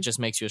on, and it just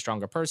makes you a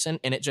stronger person.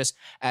 And it just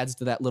adds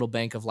to that little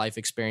bank of life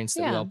experience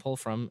that we all pull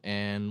from,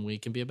 and we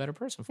can be a better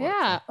person for it.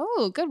 Yeah.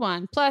 Oh, good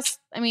one. Plus,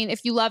 I mean,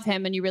 if you love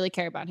him and you really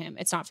care about him,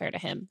 it's not fair to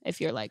him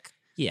if you're like,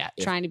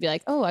 trying to be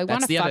like, oh, I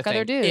want to fuck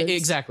other dudes.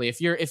 Exactly.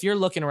 If you're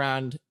looking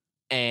around,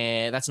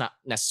 and that's not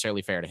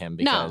necessarily fair to him,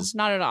 because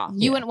no, not at all.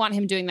 You wouldn't want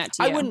him doing that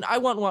to you. I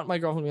wouldn't want my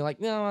girlfriend to be like,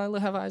 no, I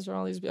have eyes for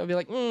all these. I'd be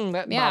like,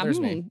 that bothers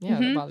me. Yeah,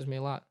 that bothers me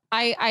a lot.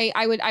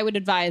 I would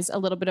advise a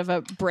little bit of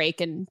a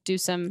break and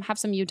have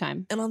some you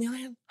time. And on the other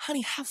hand,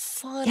 honey, have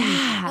fun.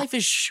 Yeah. Life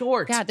is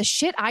short. God, the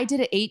shit I did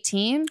at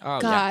 18. Oh,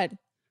 God.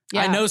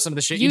 Yeah. I know some of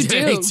the shit you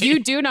did at 18. You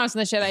do know some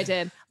of the shit I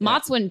did.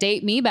 Mott's wouldn't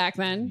date me back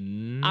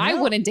then. No. I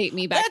wouldn't date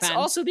me back then. That's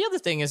also the other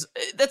thing is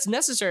that's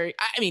necessary.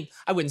 I mean,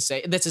 I wouldn't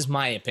say this is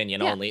my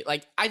opinion only.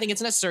 Like, I think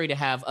it's necessary to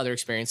have other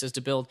experiences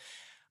to build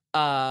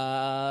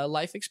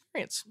life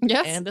experience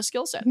and a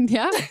skill set.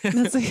 Yeah,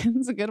 that's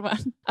a good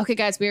one. Okay,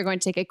 guys, we are going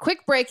to take a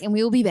quick break and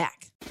we will be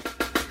back.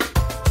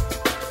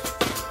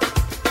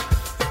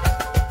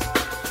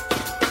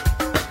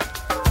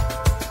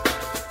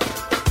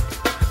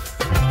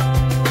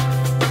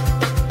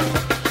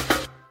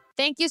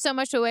 Thank you so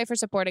much to Away for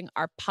supporting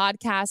our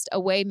podcast.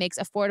 Away makes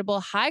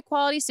affordable,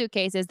 high-quality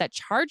suitcases that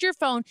charge your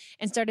phone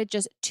and start at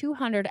just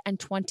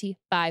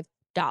 $225.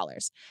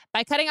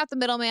 By cutting out the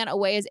middleman,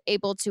 Away is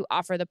able to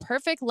offer the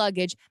perfect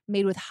luggage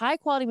made with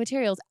high-quality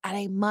materials at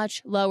a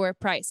much lower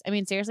price. I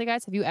mean, seriously,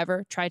 guys, have you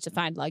ever tried to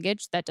find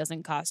luggage that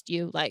doesn't cost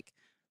you, like,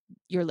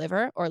 your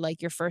liver or,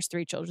 like, your first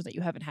 3 children that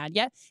you haven't had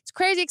yet? It's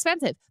crazy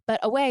expensive, but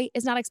Away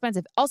is not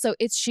expensive. Also,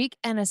 it's chic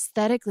and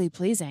aesthetically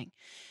pleasing.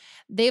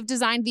 They've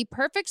designed the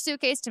perfect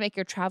suitcase to make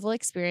your travel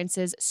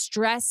experiences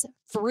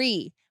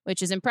stress-free,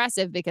 which is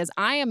impressive because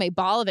I am a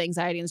ball of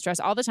anxiety and stress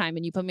all the time.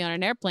 And you put me on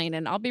an airplane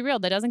and I'll be real,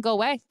 that doesn't go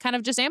away. Kind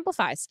of just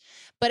amplifies.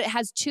 But it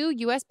has 2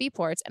 USB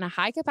ports and a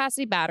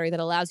high-capacity battery that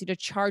allows you to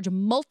charge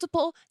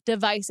multiple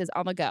devices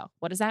on the go.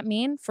 What does that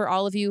mean for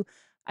all of you?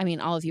 I mean,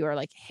 all of you are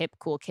like hip,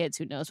 cool kids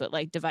who knows what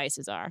like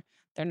devices are.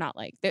 They're not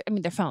like,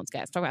 they're phones,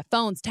 guys. Talking about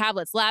phones,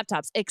 tablets,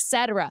 laptops,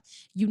 etc.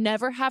 You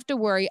never have to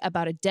worry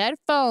about a dead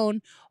phone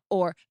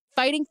or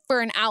fighting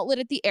for an outlet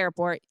at the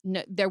airport.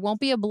 No, there won't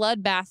be a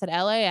bloodbath at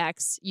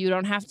LAX. You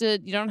don't have to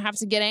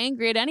get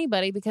angry at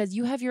anybody because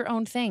you have your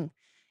own thing.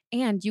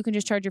 And you can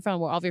just charge your phone.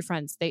 Where all of your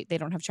friends, they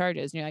don't have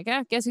charges. And you're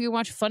like, guess who can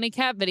watch funny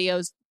cat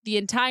videos the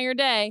entire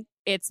day?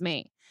 It's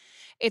me.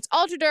 It's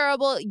ultra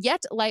durable,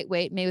 yet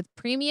lightweight, made with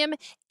premium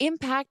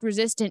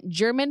impact-resistant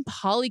German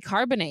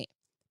polycarbonate.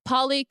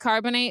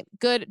 Polycarbonate,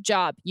 good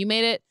job. You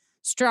made it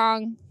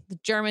strong. The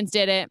Germans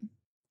did it.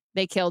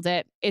 They killed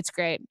it. It's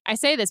great. I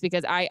say this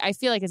because I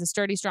feel like it's a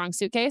sturdy, strong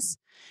suitcase.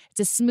 It's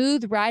a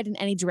smooth ride in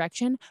any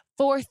direction.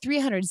 4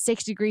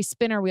 360-degree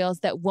spinner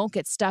wheels that won't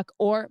get stuck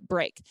or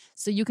break.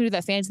 So you can do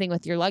that fancy thing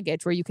with your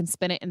luggage where you can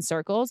spin it in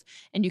circles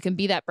and you can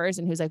be that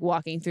person who's like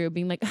walking through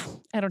being like, oh,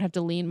 I don't have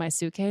to lean my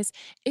suitcase.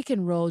 It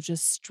can roll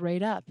just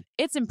straight up.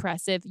 It's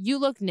impressive. You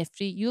look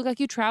nifty. You look like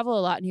you travel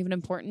a lot and you have an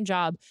important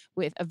job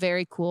with a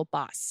very cool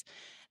boss.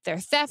 Their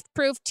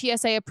theft-proof,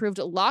 TSA-approved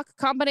lock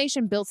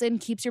combination built in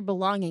keeps your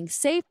belongings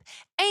safe,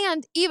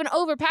 and even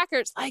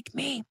overpackers like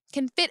me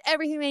can fit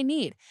everything they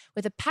need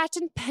with a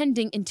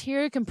patent-pending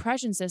interior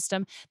compression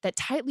system that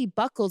tightly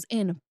buckles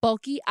in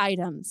bulky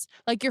items.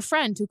 Like your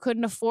friend who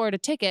couldn't afford a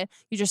ticket,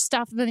 you just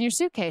stuff them in your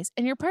suitcase,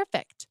 and you're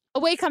perfect.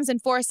 Away comes in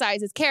 4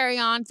 sizes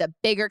carry-on, the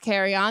bigger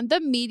carry-on,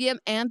 the medium,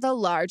 and the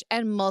large,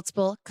 and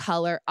multiple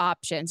color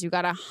options. You've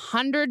got a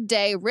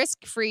 100-day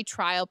risk-free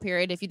trial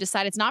period. If you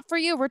decide it's not for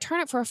you, return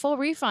it for a full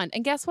refund.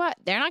 And guess what?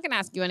 They're not going to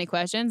ask you any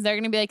questions. They're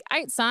going to be like, all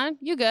right, son,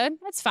 you good.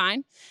 That's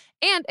fine.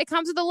 And it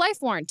comes with a life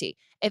warranty.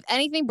 If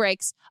anything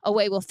breaks,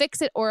 Away will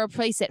fix it or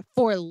replace it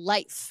for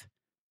life.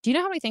 Do you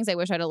know how many things I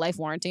wish I had a life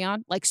warranty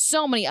on? Like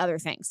so many other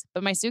things.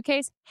 But my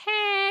suitcase?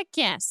 Heck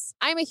yes.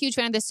 I'm a huge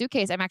fan of this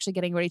suitcase. I'm actually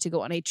getting ready to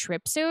go on a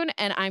trip soon,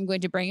 and I'm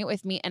going to bring it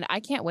with me, and I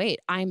can't wait.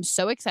 I'm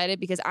so excited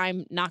because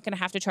I'm not going to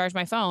have to charge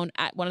my phone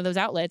at one of those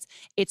outlets.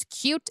 It's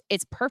cute.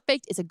 It's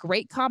perfect. It's a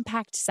great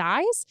compact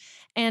size,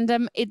 and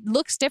it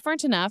looks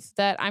different enough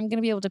that I'm going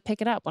to be able to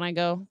pick it up when I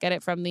go get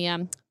it from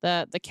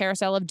the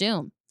Carousel of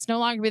Doom. It's no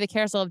longer going to be the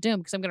Carousel of Doom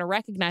because I'm going to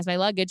recognize my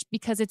luggage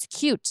because it's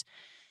cute.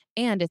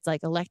 And it's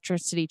like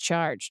electricity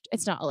charged.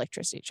 It's not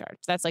electricity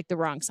charged. That's like the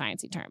wrong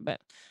sciencey term. But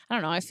I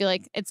don't know. I feel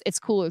like it's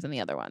cooler than the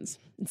other ones.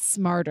 It's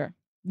smarter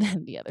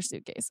than the other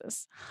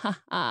suitcases.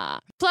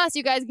 Plus,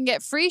 you guys can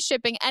get free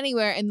shipping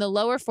anywhere in the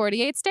lower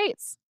 48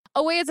 states.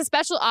 Away is a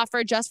special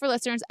offer just for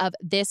listeners of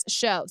this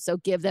show. So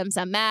give them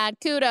some mad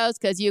kudos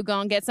because you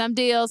gonna get some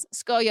deals.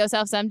 Score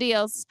yourself some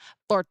deals.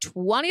 For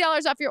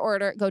 $20 off your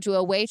order, go to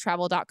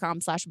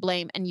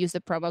awaytravel.com/blame and use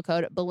the promo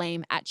code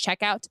BLAME at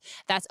checkout.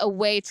 That's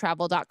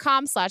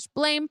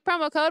awaytravel.com/blame,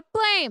 promo code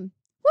BLAME.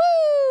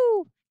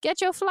 Woo! Get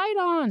your flight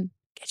on.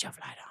 Get your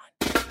flight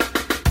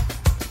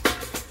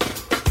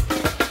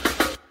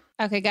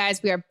on. Okay,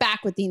 guys, we are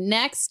back with the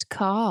next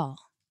call.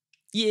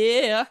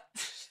 Yeah.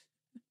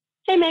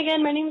 Hey,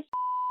 Megan. My name is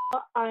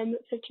I'm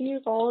 15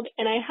 years old,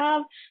 and I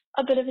have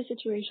a bit of a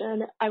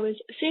situation. I was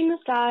seeing this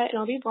guy, and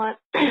I'll be blunt,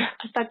 I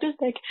sucked his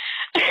dick,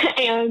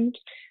 and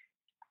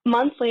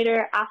months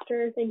later,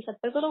 after things had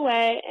fizzled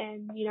away,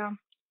 and,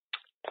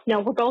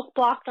 we're both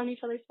blocked on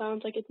each other's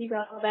phones, like it's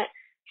irrelevant,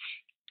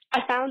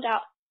 I found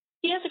out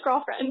he has a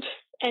girlfriend,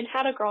 and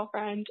had a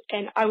girlfriend,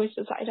 and I was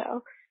the side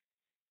hoe.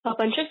 A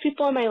bunch of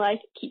people in my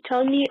life keep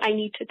telling me I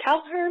need to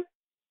tell her,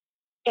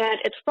 and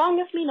it's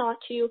wrong of me not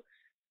to,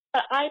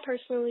 but I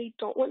personally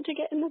don't want to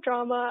get in the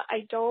drama.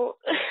 I don't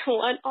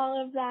want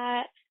all of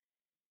that.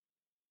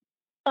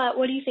 But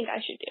what do you think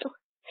I should do?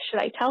 Should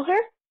I tell her?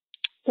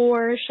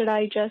 Or should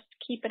I just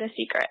keep it a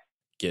secret?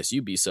 Guess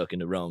you be sucking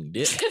the wrong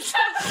dick.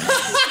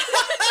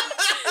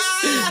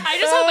 I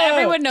just hope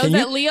everyone knows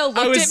that Leo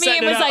looked at me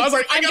and was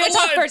like, I'm going to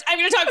talk first. I'm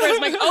going to talk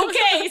first. I'm like,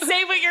 okay,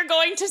 say what you're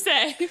going to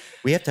say.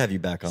 We have to have you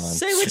back on.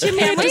 Say what you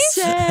need to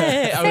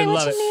say. I would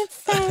love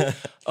it.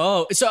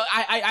 Oh, so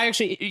I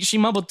actually, she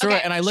mumbled through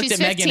it and I looked at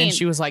 15. Megan and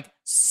she was like,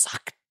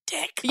 suck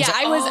dick. Yeah,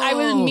 I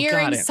was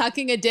mirroring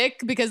sucking a dick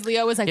because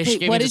Leo was like,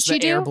 wait, what did she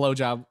do? Air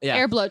blowjob. Yeah.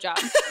 Air blowjob.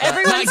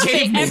 Everyone's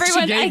fake.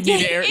 Everyone, she gave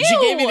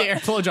me the air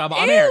blowjob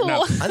on air.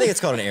 No. I think it's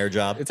called an air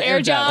job. It's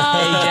air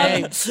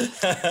job. Okay.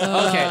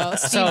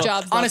 Steve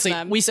Jobs. Honestly,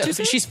 we said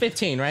she's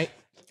 15, right?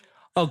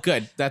 Oh,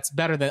 good. That's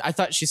better than I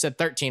thought. She said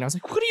 13. I was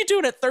like, what are you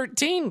doing at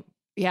 13?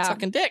 Yeah,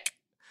 sucking dick.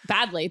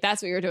 Badly.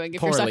 That's what you're doing.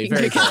 If Poorly, you're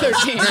sucking dick at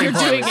 13, you're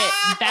doing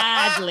it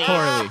badly.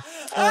 Poorly.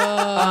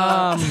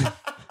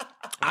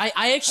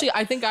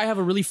 I think I have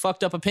a really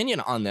fucked up opinion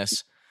on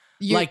this.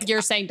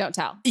 You're saying don't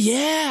tell.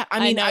 Yeah. I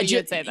mean, I know you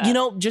would say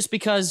that. Just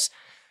because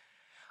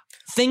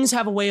things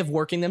have a way of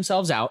working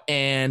themselves out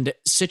and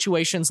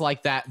situations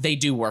like that, they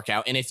do work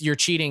out. And if you're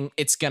cheating,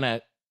 it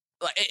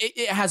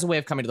has a way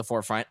of coming to the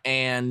forefront.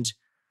 And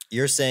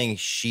you're saying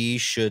she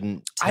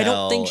shouldn't tell I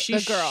don't think she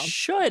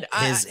should.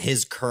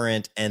 His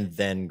current and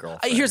then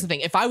girlfriend. Here's the thing.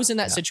 If I was in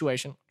that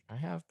situation, I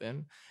have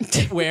been,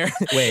 where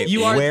wait,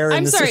 you are. Where in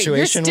I'm the sorry,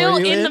 situation you're still were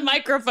you in the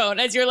microphone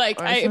as you're like,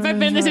 if I've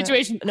been in the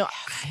situation. No,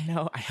 I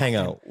know. Hang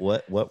on.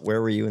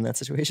 Where were you in that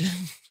situation?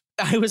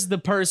 I was the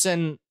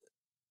person.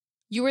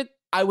 You were.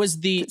 I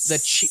was the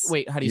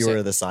wait, how do you say? You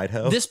were the side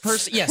hoe? This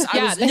person, yes.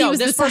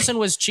 This person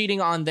was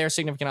cheating on their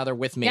significant other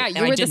with me. Yeah,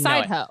 you were the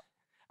side hoe.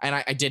 And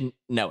I didn't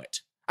know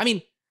it. I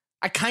mean,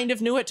 I kind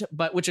of knew it,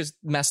 but which is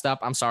messed up.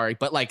 I'm sorry.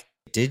 But like,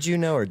 did you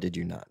know or did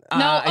you not know?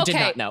 No, I did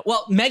not know.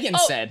 Well, Megan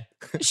said.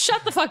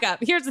 Shut the fuck up.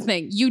 Here's the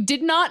thing. You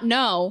did not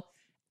know,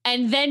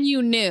 and then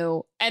you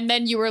knew, and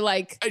then you were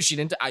like, she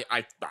didn't.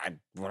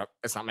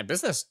 It's not my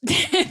business.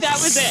 That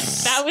was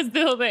it. That was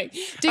the whole thing.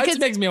 It just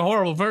makes me a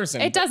horrible person.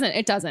 It doesn't.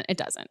 It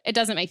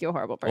doesn't make you a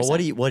horrible person. Well,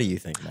 what do you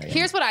think, Megan?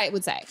 Here's what I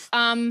would say.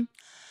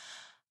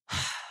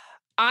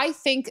 I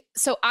think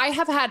so.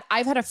 I've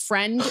had a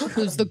friend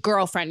who's the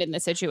girlfriend in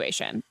this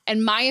situation,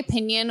 and my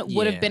opinion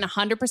would have been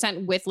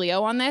 100% with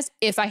Leo on this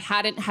if I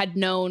hadn't had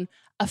known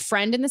a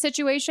friend in the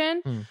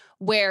situation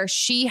where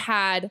she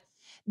had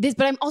this.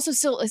 But I'm also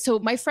still so.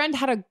 My friend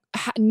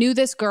knew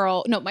this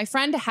girl. No, my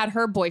friend had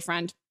her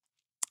boyfriend.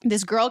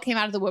 This girl came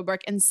out of the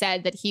woodwork and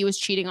said that he was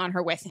cheating on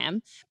her with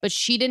him, but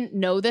she didn't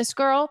know this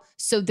girl.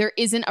 So there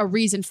isn't a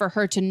reason for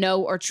her to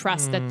know or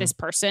trust that this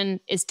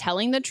person is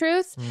telling the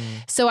truth.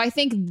 So I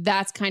think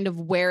that's kind of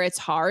where it's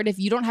hard. If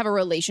you don't have a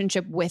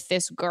relationship with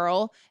this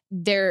girl,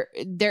 there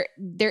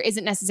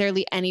isn't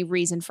necessarily any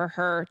reason for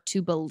her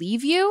to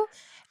believe you.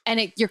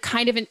 And you're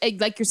kind of,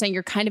 like you're saying,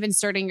 you're kind of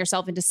inserting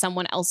yourself into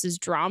someone else's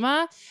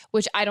drama,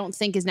 which I don't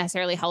think is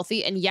necessarily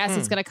healthy. And yes,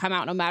 it's going to come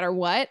out no matter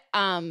what.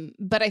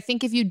 But I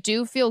think if you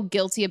do feel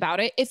guilty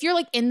about it, if you're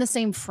like in the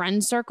same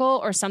friend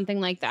circle or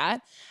something like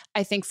that,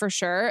 I think for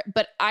sure.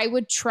 But I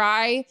would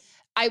try,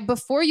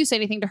 before you say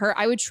anything to her,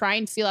 I would try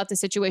and feel out the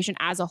situation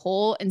as a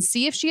whole and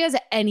see if she has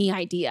any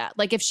idea.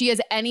 Like if she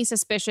has any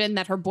suspicion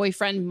that her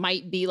boyfriend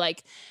might be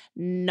like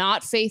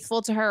not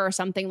faithful to her or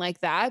something like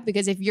that.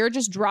 Because if you're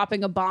just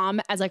dropping a bomb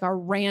as like a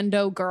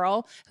rando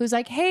girl who's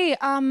like, hey,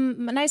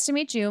 nice to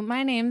meet you.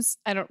 My name's,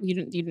 you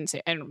didn't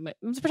say, pretend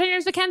your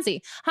name's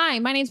Mackenzie. Hi,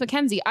 my name's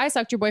Mackenzie. I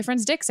sucked your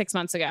boyfriend's dick 6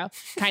 months ago,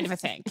 kind of a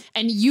thing.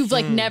 And you've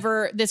like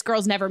this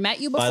girl's never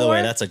met you before. By the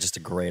way, that's like just a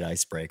great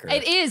icebreaker.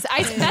 It is.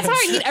 That's how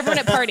I meet everyone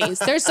at parties.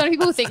 There's so many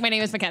people who think my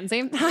name is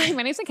Mackenzie. Hi,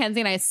 my name's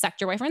Mackenzie and I sucked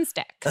your boyfriend's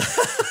dick.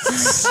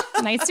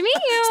 Nice to meet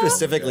you.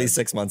 Specifically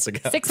 6 months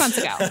ago. 6 months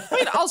ago.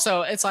 Wait,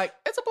 also, it's like,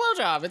 it's a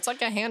blowjob. It's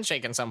like a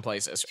handshake in some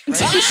places. Right?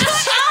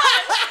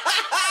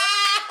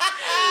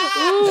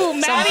 Ooh,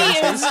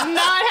 Maddie is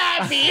not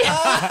happy.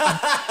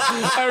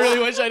 I really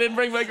wish I didn't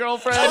bring my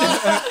girlfriend.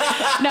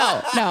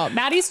 No,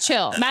 Maddie's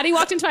chill. Maddie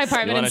walked into my You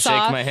apartment want and to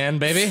saw. shake my hand,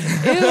 baby?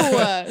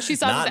 Ew. She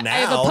saw Not that I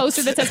have a now.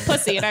 poster that says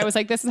pussy, and I was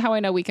like, "This is how I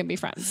know we can be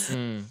friends."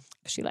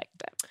 She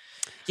liked it.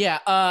 Yeah,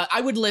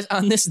 I would listen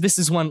on this. This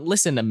is one.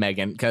 Listen to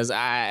Megan because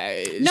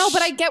No,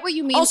 but I get what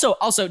you mean.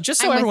 Also, just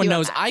so I'm with everyone you on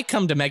knows, that. I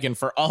come to Megan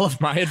for all of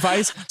my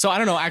advice. So I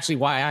don't know actually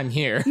why I'm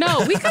here.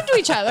 No, we come to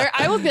each other.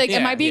 I will be like,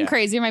 "Am Yeah, I being yeah.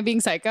 crazy? Am I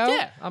being psycho?"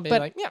 Yeah, I'll be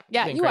like, yeah,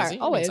 yeah, being you crazy, are you're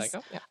being always.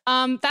 psycho,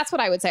 yeah. That's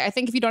what I would say. I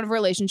think if you don't have a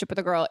relationship with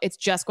a girl, it's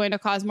just going to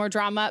cause more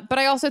drama. But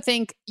I also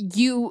think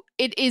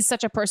it is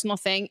such a personal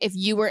thing. If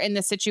you were in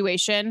this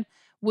situation,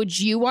 would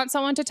you want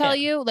someone to tell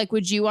you? Like,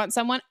 would you want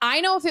someone? I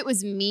know if it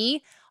was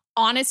me,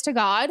 honest to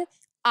God.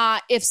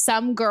 If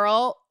some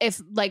girl, if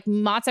like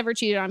Mott's ever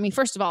cheated on me,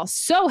 first of all,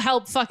 so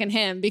help fucking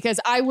him because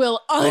I will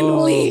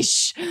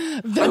unleash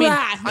the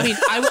wrath.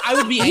 I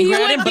would be angry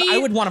at him, but I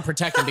would want to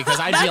protect him because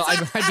I'd be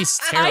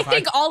terrified. I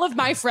think all of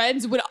my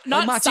friends would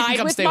not Motts, you can side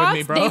come with stay with Mott's.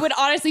 me, bro. They would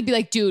honestly be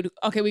like, dude,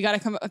 okay, we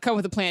got to come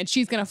with a plan.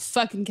 She's going to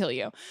fucking kill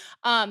you.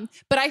 But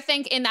I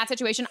think in that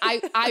situation,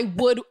 I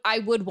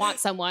would want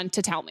someone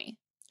to tell me.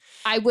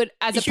 I would,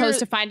 as opposed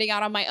to finding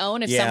out on my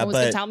own. If someone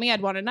was to tell me,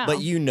 I'd want to know.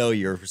 But you know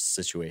your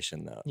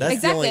situation, though. That's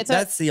Exactly.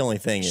 that's the only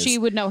thing. Is she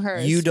would know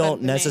hers. you don't better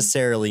than me.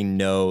 necessarily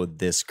know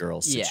this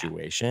girl's Yeah.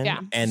 situation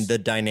Yeah. and the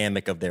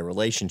dynamic of their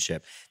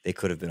relationship. They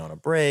could have been on a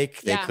break.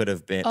 They Yeah. could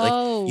have been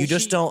Oh, like you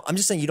just don't. I'm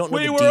just saying you don't know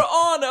we the were deep.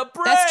 on a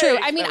break. That's true.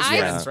 I mean, That was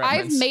Friends I've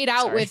reference. made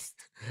out Sorry. with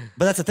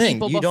But that's the thing.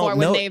 people You before don't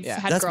when know. they've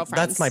had that's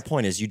girlfriends. my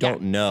point. Is you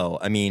don't know.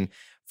 I mean,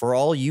 for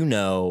all you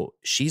know,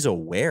 she's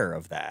aware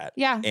of that.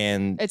 Yeah.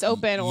 And It's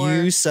open or-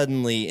 you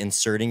suddenly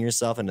inserting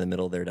yourself into the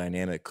middle of their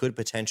dynamic could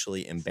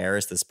potentially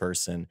embarrass this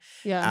person.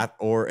 Yeah.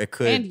 Or it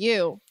could. And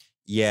you.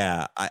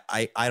 Yeah,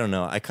 I don't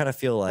know. I kind of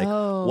feel like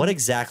Oh. what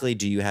exactly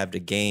do you have to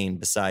gain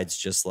besides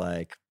just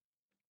like,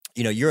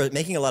 you know, you're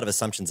making a lot of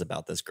assumptions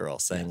about this girl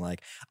saying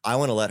like, I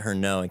want to let her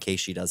know in case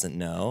she doesn't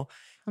know.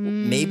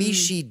 Maybe Mm.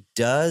 she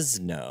does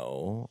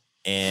know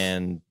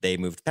and they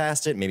moved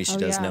past it. Maybe she Oh,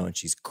 does yeah. know and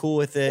she's cool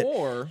with it.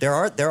 Or There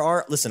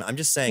are listen, I'm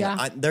just saying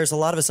Yeah. there's a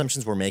lot of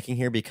assumptions we're making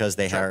here because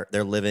they're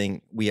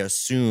living, we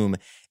assume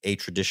a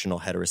traditional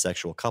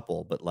heterosexual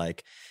couple, but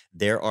like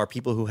there are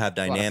people who have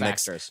lot of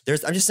dynamics.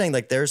 factors. I'm just saying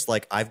like there's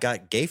like I've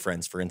got gay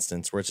friends, for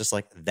instance, where it's just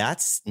like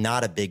that's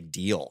not a big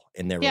deal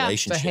in their Yeah. it's a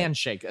relationship.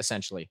 handshake,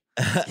 essentially.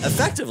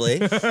 Effectively.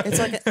 It's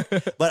like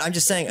but I'm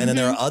just saying, and then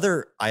there Mm-hmm.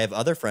 are I have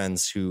other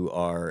friends who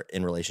are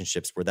in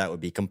relationships where that would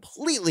be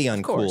completely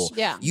uncool. course,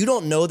 yeah. You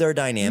don't know their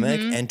dynamic,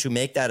 Mhm. and to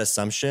make that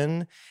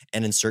assumption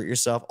and insert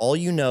yourself, all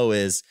you know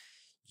is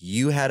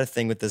you had a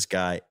thing with this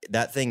guy.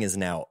 That thing is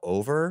now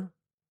over.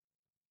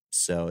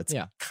 So it's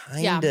Yeah.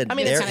 kind Yeah. of I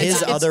mean, it's kinda his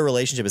dumb. other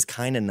relationship is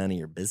kind of none of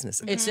your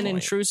business. At It's this an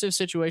point. intrusive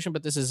situation,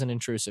 but this is an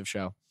intrusive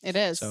show. It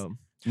is. So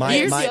My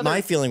Here's the my, other-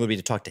 my feeling would be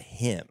to talk to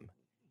him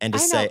and to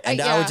I know, say,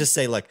 and I yeah. would just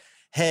say like,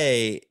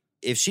 hey,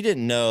 if she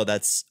didn't know,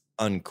 that's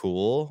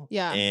uncool.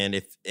 Yeah. And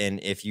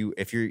if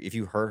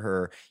you hurt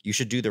her, you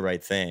should do the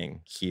right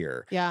thing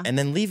here. Yeah. And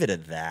then leave it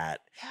at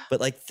that. But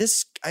like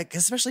this,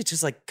 especially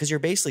just like because you're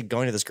basically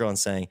going to this girl and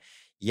saying,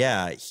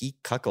 yeah, he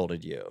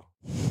cuckolded you.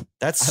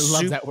 That's I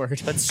love that word.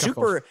 That's Cuckold.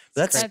 super.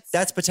 That's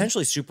That's-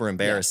 potentially super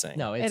embarrassing.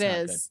 No, it's It not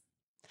is.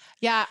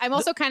 Yeah, I'm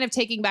also kind of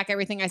taking back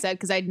everything I said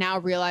because I now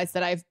realize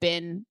that I've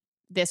been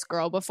this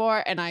girl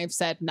before and I've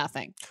said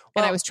nothing.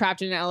 And I Well- was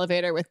trapped in an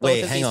elevator with both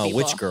Wait, of hang these on. people.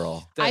 Which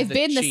girl? I've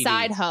been the cheaty-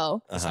 side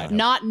hoe, Uh-huh.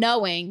 not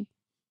knowing.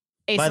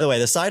 By the way,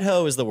 the side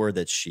hoe is the word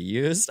that she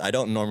used. I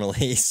don't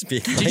normally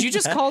speak. Did like you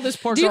just that. call this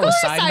poor Do you girl call a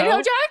her side side hoe? hoe,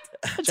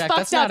 Jack? It's Jack, fucked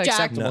that's not up, Jack.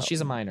 acceptable. No.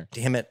 She's a minor.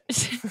 Damn it.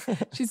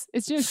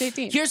 It's just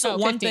 18. Here's Oh,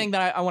 one 15. thing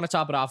that I want to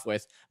top it off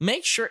with.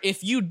 Make sure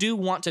if you do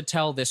want to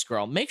tell this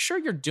girl, make sure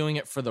you're doing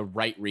it for the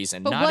right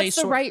reason. But not what's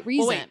the right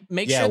Well, wait, reason?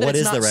 make Yeah, sure that what it's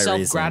is not the right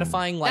reason?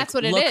 self-gratifying. Like, That's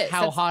what it look is. how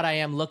That's- hot I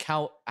am. Look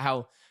how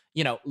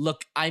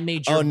look, I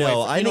made your Oh no,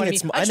 boyfriend. I You know think what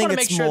it's. mean? I just think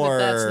wanna it's make sure more.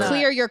 that that's not,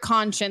 Clear your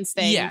conscience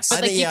thing. Yes. But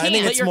I like think, you yeah, I can't.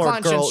 think Let it's your more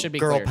conscience girl should be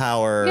girl cleared.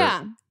 power.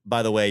 Yeah.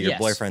 By the way, your Yes.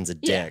 boyfriend's a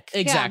Yeah, dick.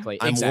 exactly.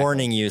 I'm exactly.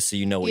 warning you so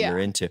you know what Yeah. you're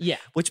into. Yeah.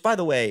 Which, by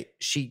the way,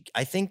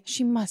 I think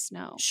She must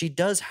know. she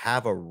does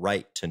have a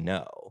right to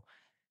know.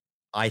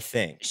 I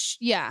think,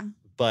 Yeah.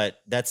 but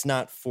that's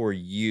not for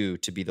you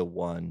to be the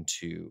one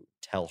to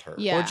tell her.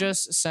 Yeah. Or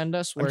just send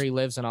us where he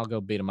lives and I'll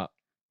go beat him up.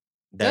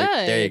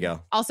 There you Good.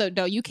 go. Also,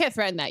 no, you can't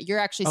threaten that. You're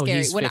actually Oh, scary.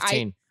 he's when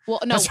 15. Well,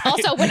 no. That's right.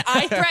 Also, when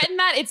I threaten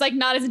that, it's like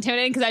not as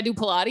intimidating because I do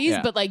Pilates.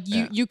 Yeah. But like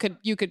you, Yeah. you could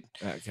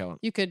Kill him.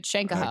 you could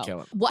shank a I'd hoe. kill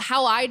him.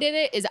 How I did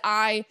it is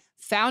I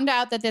found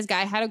out that this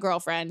guy had a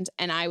girlfriend,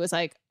 and I was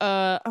like,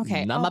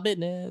 okay, Not my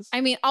business.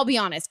 I mean, I'll be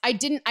honest. I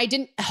didn't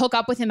hook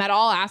up with him at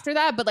all after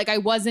that, but like I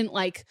wasn't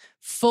like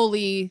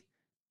fully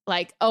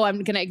like, oh,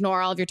 I'm gonna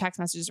ignore all of your text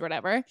messages or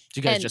whatever. Did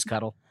you guys and- just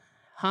cuddle?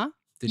 Huh?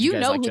 Did You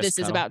guys, know like, who just this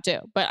is cuddle? about too,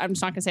 but I'm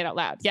just not gonna say it out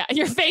loud. Yeah,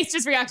 your face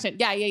just reaction.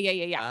 Yeah.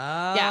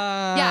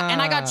 Yeah.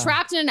 And I got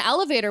trapped in an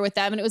elevator with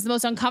them, and it was the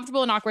most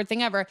uncomfortable and awkward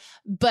thing ever.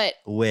 But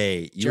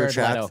Wait, you Jared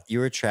Leto.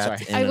 were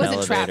trapped in I an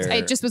wasn't trapped. elevator.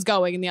 I just was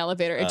going in the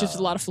elevator. It just was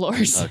a lot of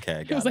floors.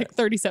 Okay, It was like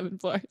 37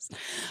 floors.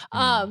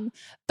 But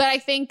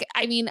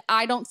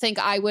I don't think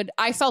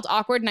I felt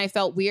awkward and I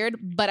felt weird,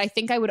 but I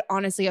think I would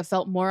honestly have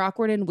felt more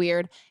awkward and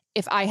weird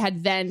if I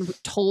had then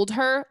told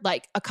her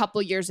like a couple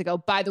years ago,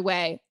 by the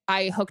way,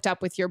 I hooked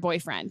up with your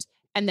boyfriend.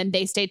 And then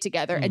they stayed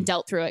together and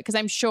dealt through it. Cause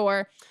I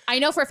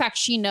know for a fact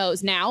she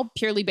knows now,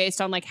 purely based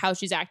on like how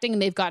she's acting,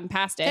 and they've gotten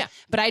past it. Yeah.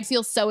 But I'd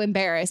feel so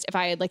embarrassed if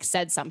I had like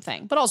said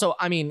something. But also,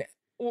 I mean,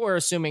 we're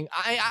assuming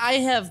I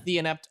have the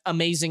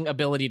amazing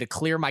ability to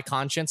clear my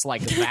conscience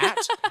like that.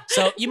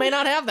 So you may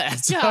not have that.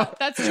 So. Yeah,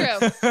 that's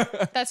true.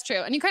 That's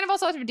true. And you kind of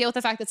also have to deal with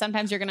the fact that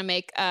sometimes you're going to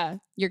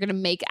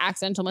make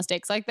accidental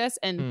mistakes like this,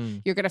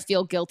 and you're going to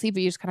feel guilty,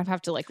 but you just kind of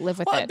have to like live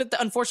with it. But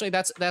unfortunately,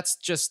 that's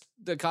just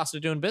the cost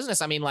of doing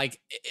business. I mean, like,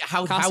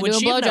 how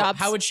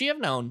would she have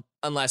known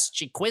unless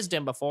she quizzed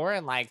him before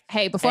and like,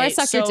 hey, before I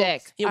suck your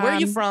dick, where are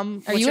you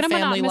from? Are you in a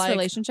monogamous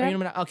relationship?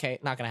 Okay,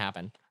 not going to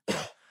happen.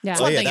 Yeah.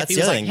 Oh, yeah, that's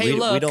the other thing. Hey,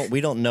 we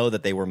don't know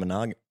that they were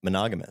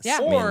monogamous. Yeah.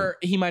 Or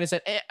he might have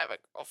said, hey, I have a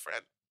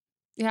girlfriend.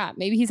 Yeah,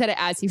 maybe he said it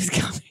as he was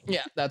coming.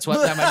 Yeah, that's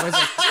what that might was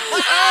like.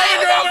 I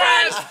have a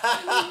girlfriend.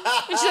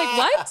 And she's like,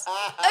 what?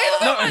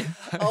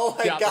 Oh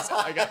my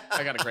God.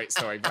 I got a great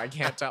story, but I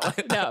can't tell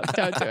it. No,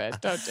 don't do it.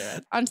 Don't do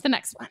it. On to the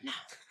next one.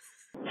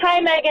 Hi,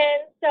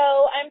 Megan. So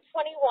I'm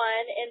 21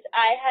 and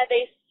I have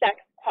a sex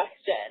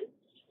question.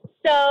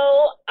 So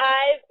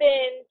I've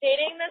been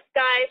dating this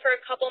guy for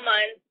a couple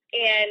months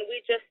and we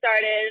just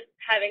started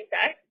having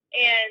sex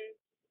and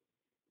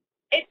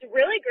it's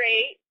really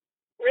great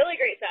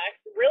sex,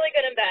 really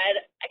good in bed.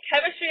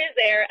 Chemistry is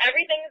there,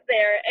 everything's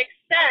there,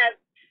 except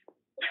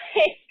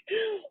like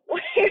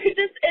we're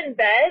just in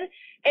bed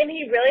and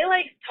he really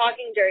likes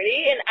talking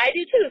dirty and I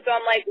do too. So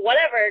I'm like,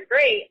 whatever,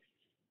 great.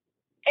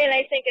 And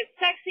I think it's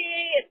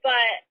sexy,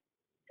 but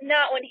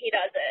not when he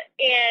does it.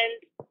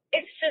 And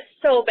it's just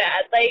so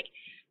bad. Like,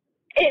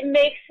 it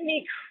makes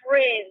me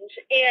cringe.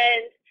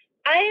 And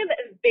I am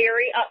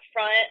very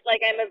upfront.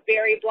 Like, I'm a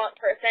very blunt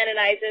person, and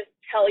I just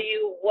tell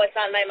you what's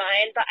on my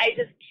mind. But I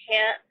just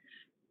can't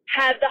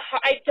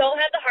I don't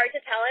have the heart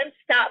to tell him,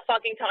 stop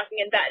fucking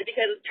talking in bed,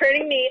 because it's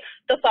turning me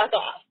the fuck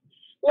off.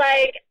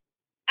 Like,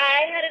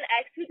 I had an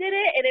ex who did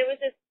it, and it was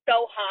just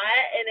so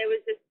hot.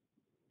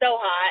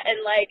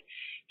 And, like,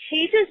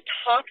 he just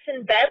talks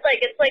in bed like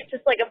it's like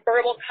just like a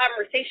verbal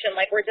conversation,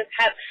 like we're just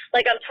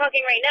like I'm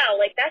talking right now,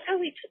 like that's how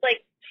he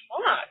like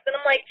talks. And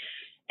I'm like,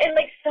 and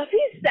like stuff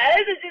he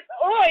says is just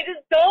I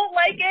just don't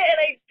like it, and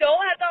I don't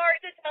have the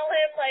heart to tell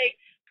him like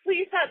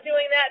please stop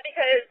doing that,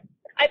 because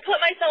I put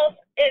myself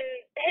in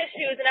his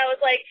shoes and I was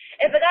like,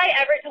 if a guy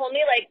ever told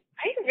me like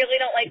I really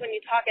don't like when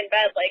you talk in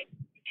bed, like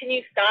can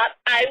you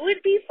stop, I would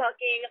be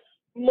fucking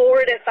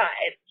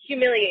mortified,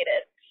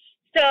 humiliated.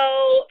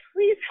 So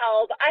please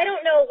help. I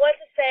don't know what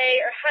to say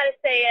or how to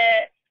say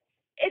it.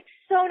 It's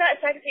so not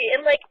sexy.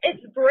 And like,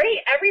 it's great.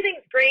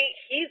 Everything's great.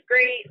 He's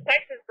great.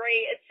 Sex is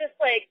great. It's just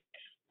like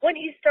when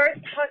he starts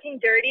talking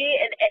dirty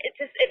and it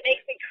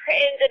makes me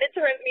cringe and it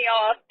turns me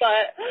off.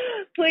 But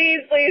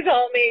please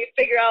help me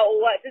figure out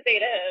what to say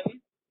to him.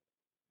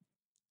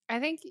 I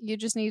think you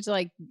just need to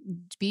like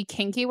be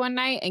kinky one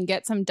night and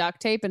get some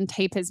duct tape and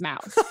tape his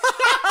mouth.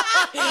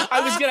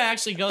 I was gonna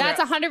actually go That's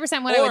there.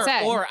 100% what I would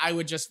say. Or I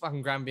would just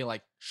fucking grab him and be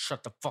like,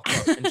 shut the fuck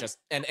up, and just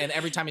and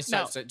every time he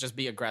starts to just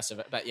be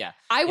aggressive. But yeah,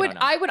 I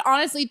would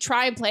honestly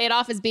try and play it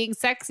off as being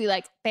sexy,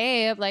 like,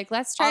 babe, like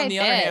let's try On the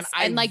this. other hand,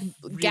 and like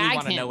really gag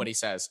want to him. know what he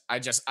says.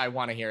 I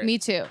want to hear it. Me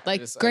too.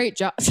 Like, Just, great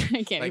job.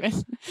 I can't like,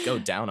 even go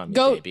down on me,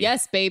 go. baby.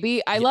 Yes,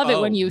 baby. I love it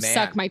when you man.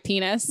 suck my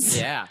penis.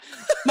 Yeah,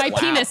 my Wow.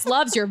 penis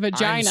loves your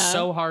vagina. I'm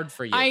so hard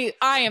for you. I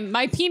am.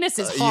 My penis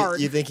is hard.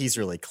 You think he's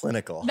really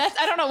clinical?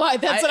 I don't know why.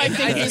 That's what I'm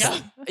thinking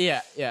of.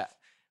 Yeah.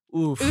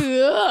 Oof.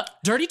 Ugh.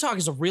 Dirty talk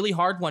is a really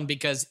hard one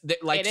because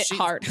like It's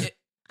hard.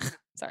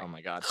 Sorry. Oh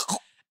my God.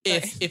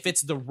 If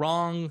it's the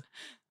wrong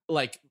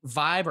like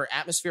vibe or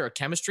atmosphere or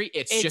chemistry,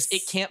 it's just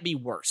it can't be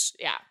worse.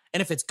 Yeah. And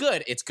if it's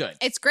good, it's good.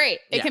 It's great.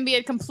 It Yeah. can be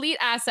a complete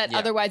asset. Yeah.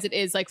 Otherwise, it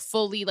is like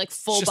fully like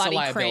full It's just a body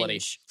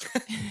liability.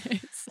 cringe.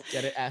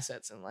 Get it?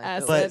 Assets and But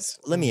liabilities.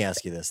 let me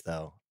ask you this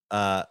though: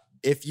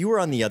 if you were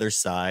on the other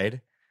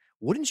side,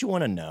 wouldn't you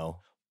want to know?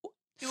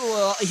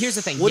 Well, here's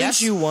the thing. Wouldn't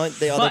yes, you want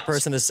the other but-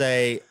 person to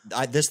say,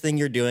 "This thing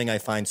you're doing, I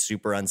find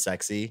super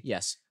unsexy"?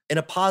 Yes. In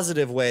a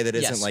positive way that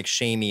isn't Yes. like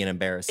shamey and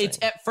embarrassing. It's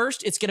at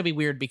first it's gonna be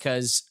weird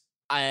because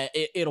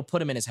it'll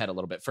put him in his head a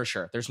little bit for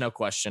sure. There's no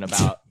question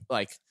about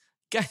like.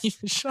 God,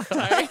 shut up.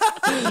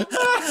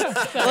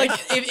 Like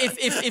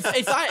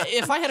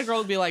if I had a girl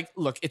who'd be like,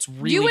 look, it's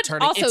really You would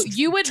turning. also it's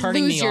you would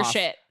turning lose me your off.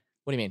 shit.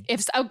 What do you mean?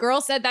 If a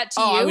girl said that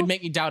to you, I would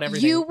make me doubt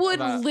everything. you would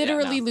about-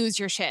 literally yeah, no. lose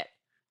your shit.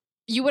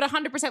 You would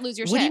 100% lose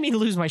your shit. What do you mean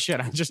lose my shit?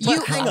 I'm just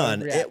hang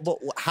on.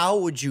 How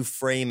would you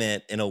frame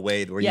it in a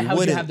way where you how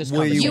would you have wouldn't? this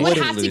Where you You would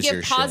wouldn't have to lose give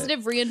your shit?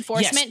 positive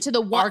reinforcement Yes, to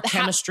the our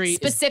chemistry is-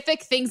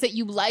 specific things that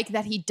you like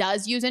that he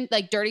does use in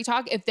like dirty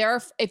talk.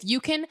 If you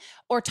can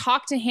or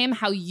talk to him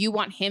how you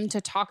want him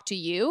to talk to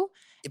you.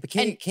 But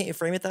can't you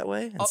frame it that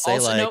way and say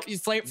Also, like, no, you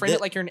frame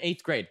it like you're in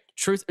 8th grade.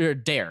 Truth or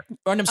dare.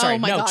 Or I'm sorry, Oh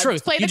my no, God.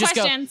 truth. Play you the just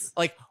questions.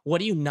 go like, what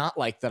do you not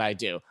like that I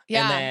do?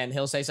 Yeah. And then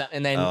he'll say something,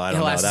 and then I don't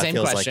he'll know. ask the That same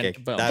feels question.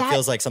 like Boom. that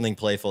feels like something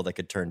playful that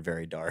could turn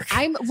very dark.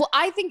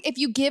 I think if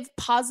you give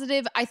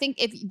positive, I think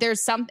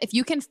if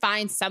you can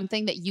find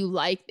something that you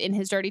like in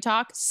his dirty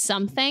talk,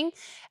 something,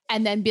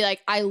 and then be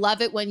like, I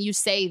love it when you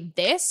say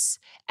this.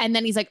 And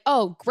then he's like,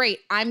 oh, great.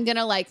 I'm going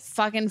to like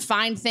fucking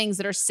find things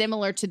that are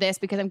similar to this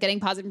because I'm getting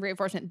positive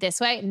reinforcement this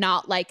way.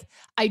 Not like,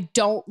 I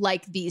don't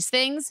like these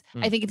things.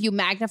 I think if you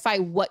magnify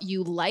what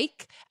you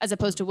like as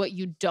opposed to what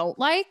you don't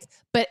like,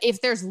 but if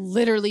there's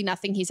literally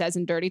nothing he says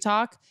in dirty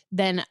talk,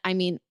 then I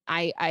mean,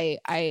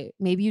 I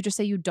maybe you just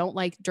say you don't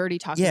like dirty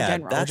talk in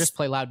general. Or just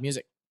play loud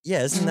music.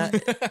 Yeah, isn't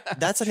that?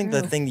 That's I think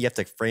the thing that you have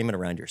to frame it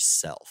around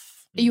yourself.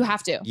 You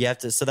have to. You have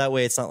to, so that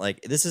way it's not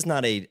like this is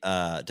not a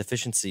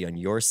deficiency on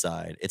your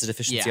side. It's a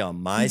deficiency on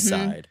my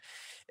side.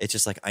 It's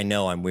just like I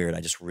know I'm weird.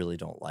 I just really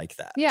don't like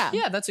that.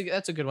 Yeah, that's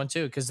a good one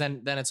too. Because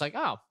then it's like,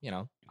 oh,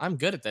 I'm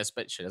good at this,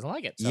 but she doesn't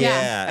like it. So.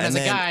 Yeah, and as a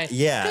guy,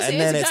 and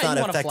then it's not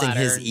affecting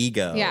his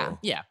ego.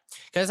 Yeah,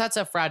 because that's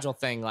a fragile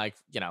thing. Like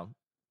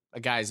a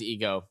guy's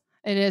ego.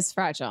 It is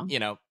fragile.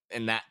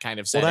 In that kind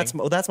of setting.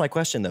 Well, that's my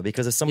question though,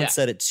 because if someone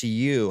said it to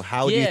you,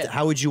 how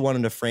would you want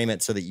him to frame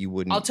it so that you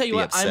wouldn't? I'll tell you be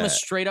what, upset? I'm a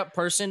straight up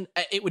person.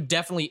 It would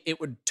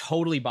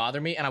totally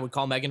bother me, and I would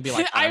call Megan and be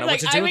like, I don't know what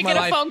to do I with would my get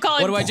life. a phone call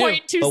in What do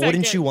I do? But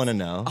wouldn't you want to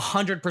know?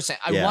 100%.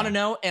 I want to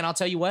know, and I'll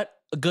tell you what,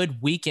 a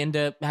good week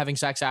into having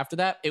sex after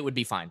that, it would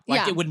be fine.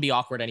 Like it wouldn't be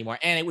awkward anymore,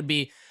 and it would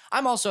be.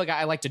 I'm also a guy.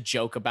 I like to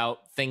joke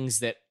about things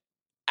that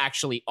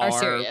actually are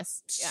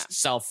serious,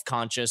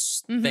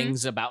 self-conscious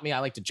things about me. I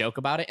like to joke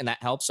about it, and that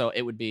helps. So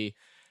it would be.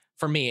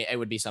 For me, it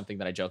would be something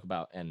that I joke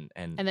about, and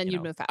then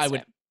you'd move past I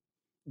would it.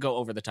 go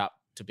over the top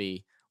to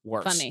be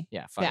worse. Funny.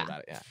 Funny about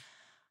it. Yeah.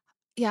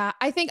 Yeah,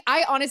 I think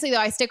I honestly though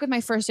I stick with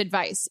my first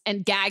advice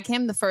and gag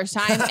him the first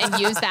time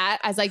and use that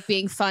as like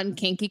being fun,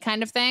 kinky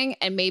kind of thing,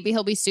 and maybe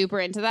he'll be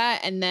super into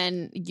that, and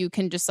then you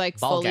can just like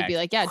Ball fully gag. be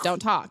like, yeah, don't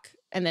talk,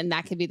 and then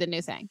that could be the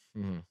new thing.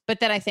 But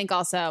then I think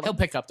also He'll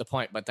pick up the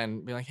point, but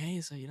then be like,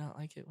 hey, so you don't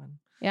like it when?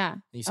 Yeah.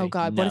 You say, Oh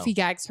God, what if "No." he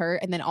gags her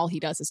and then all he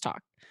does is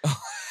talk?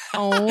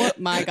 Oh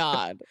my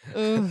God.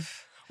 Ugh.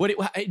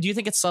 Do you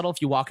think it's subtle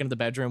if you walk into the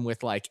bedroom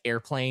with like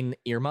airplane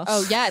earmuffs?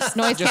 Oh yes,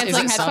 noise Just- is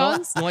canceling it subtle?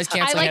 headphones. Noise I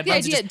canceling like the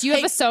headphones. idea. Just, Do you have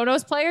hey, a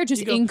Sonos player? Just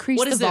you go, increase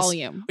 "What the is this?"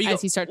 volume Or you go,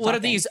 as he starts. What are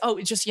talking. these? Oh,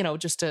 it's just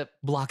just to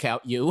block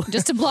out you.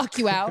 Just to block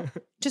you out.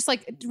 Just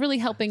like really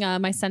helping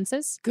my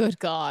senses. Good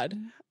God.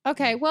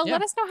 Okay, well, Yeah.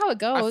 let us know how it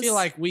goes. I feel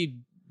like we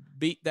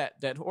beat that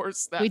dead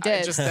horse. we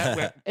did.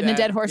 That And the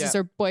dead horses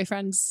are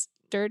boyfriend's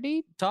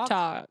dirty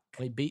talk.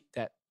 We beat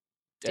that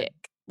dead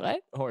dick.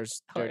 What?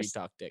 horse. Dirty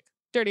talk dick.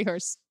 Dirty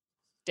horse.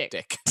 Dick.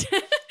 Dick. Do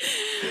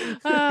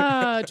we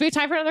have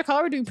time for another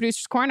call? We're doing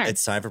Producer's Corner.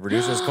 It's time for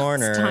Producer's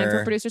Corner. It's time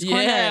for Producer's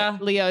Yeah.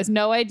 Corner. Leo has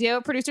no idea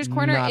what Producer's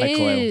Corner Not a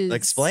clue. is.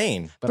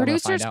 Explain. But I'm gonna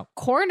Producer's find out.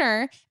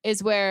 Corner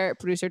is where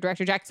producer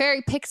director Jack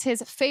Ferry picks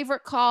his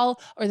favorite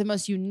call or the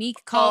most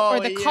unique call or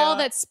the call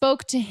that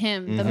spoke to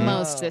him the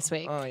most this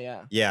week. Oh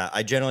yeah. Yeah,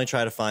 I generally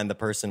try to find the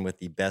person with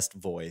the best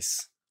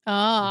voice.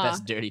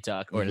 Best dirty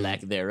talk or lack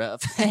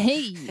thereof.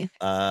 Hey.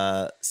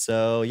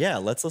 So yeah,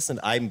 let's listen.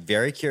 I'm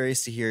very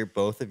curious to hear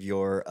both of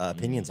your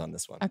opinions on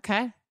this one.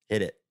 Okay.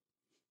 Hit it.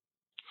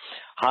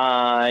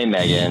 Hi,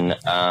 Megan.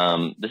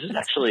 This is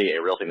actually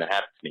a real thing that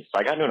happened to me. So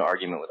I got into an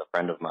argument with a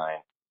friend of mine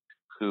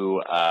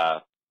who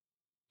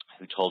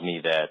told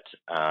me that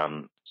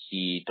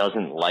he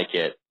doesn't like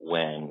it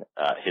when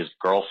his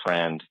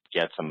girlfriend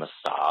gets a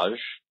massage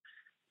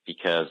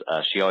because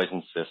she always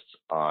insists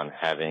on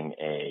having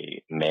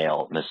a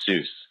male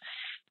masseuse.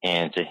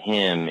 And to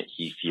him,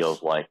 he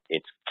feels like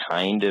it's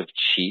kind of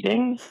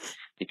cheating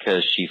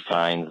because she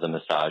finds the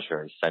massage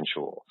very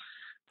sensual.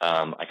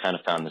 I kind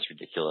of found this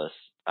ridiculous.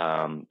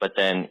 But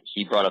then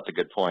he brought up a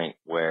good point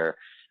where,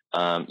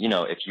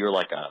 if you're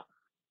like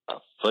a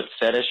foot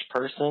fetish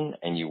person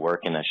and you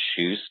work in a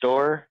shoe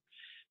store,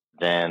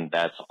 then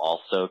that's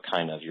also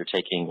kind of, you're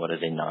taking what is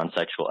a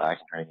non-sexual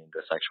act and turning it into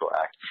a sexual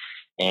act.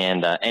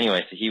 And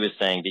anyway, so he was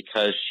saying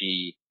because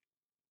she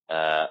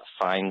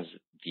finds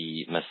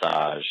the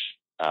massage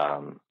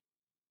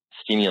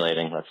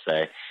stimulating, let's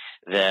say,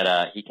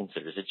 that he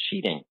considers it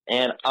cheating.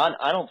 And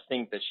I don't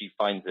think that she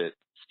finds it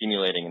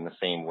stimulating in the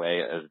same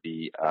way as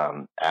the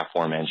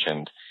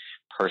aforementioned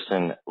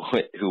person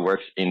who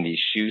works in the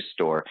shoe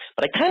store.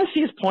 But I kind of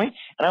see his point,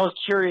 and I was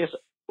curious,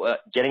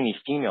 getting the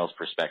female's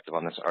perspective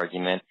on this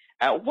argument,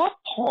 at what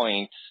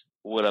point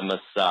would a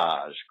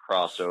massage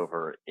cross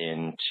over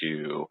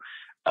into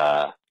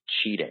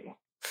cheating?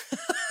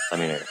 Let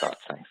me know your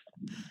thoughts. Thanks.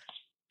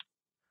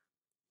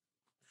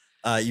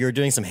 You were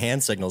doing some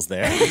hand signals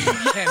there.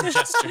 Hand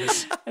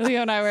gestures.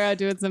 Leo and I were out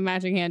doing some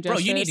matching hand Bro,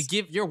 gestures. you need to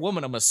give your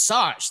woman a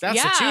massage.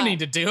 That's what you need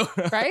to do.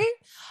 Right?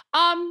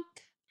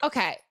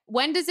 Okay.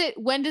 When does it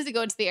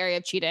go into the area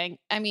of cheating?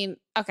 I mean,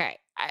 okay.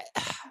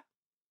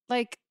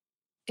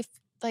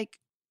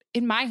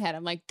 In my head,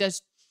 I'm like, do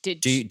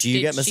you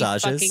get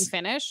massages? She fucking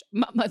finish?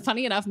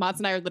 Funny enough, Mats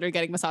and I are literally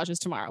getting massages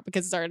tomorrow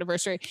because it's our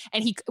anniversary.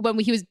 And when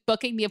he was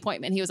booking the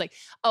appointment, he was like,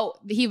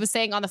 he was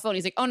saying on the phone,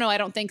 he's like, oh no, I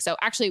don't think so.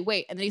 Actually,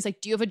 wait. And then he's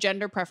like, do you have a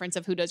gender preference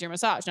of who does your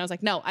massage? And I was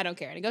like, no, I don't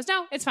care. And he goes,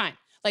 no, it's fine.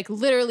 Like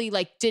literally,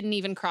 like didn't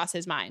even cross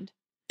his mind.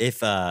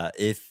 Is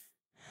it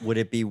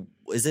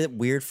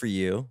weird for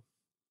you?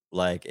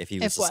 Like if he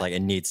was just like,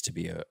 it needs to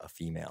be a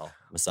female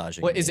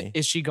massaging. What me.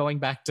 is she going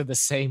back to the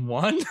same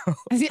one? Or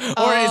is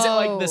it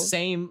like the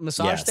same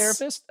massage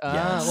therapist?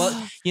 Yes.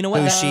 Well, you know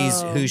what?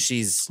 Who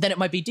she's then it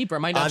might be deeper. It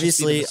might not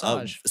obviously, just be the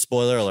massage.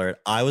 Spoiler alert,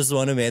 I was the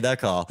one who made that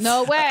call.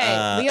 No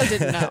way. Leo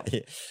didn't know.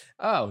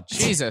 Oh,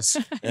 Jesus.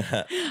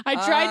 I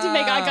tried to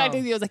make eye contact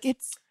with you. I was like,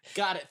 it's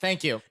got it.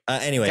 Thank you.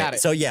 Anyway, got it.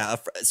 So yeah,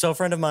 so a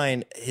friend of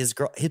mine, his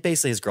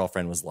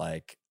girlfriend was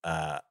like,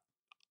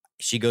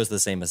 she goes to the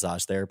same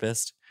massage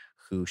therapist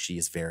who she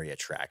is very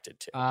attracted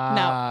to.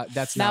 No,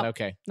 that's not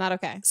okay. Not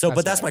okay. So,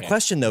 but that's my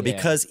question though,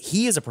 because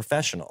he is a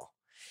professional.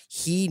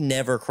 He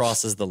never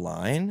crosses the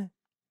line.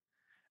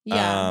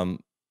 Yeah.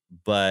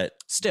 But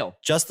still,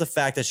 just the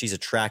fact that she's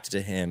attracted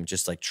to him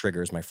just like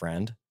triggers my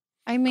friend.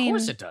 I mean,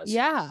 of course it does.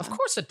 Yeah. Of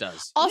course it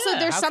does. Also, Yeah,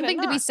 there's how can something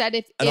it to be not?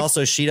 said And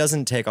also, she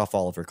doesn't take off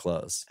all of her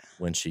clothes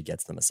when she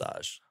gets the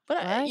massage.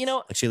 But you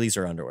know, like she leaves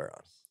her underwear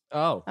on.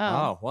 Oh,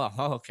 well,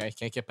 okay.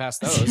 Can't get past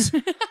those.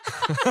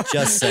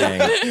 Just saying.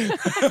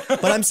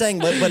 But I'm saying,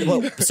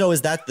 but so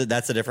is that's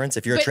the difference?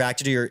 If you're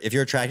attracted to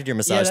your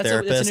massage that's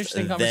therapist, an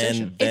interesting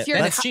conversation. then If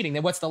that's cheating,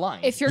 then what's the line?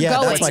 If you're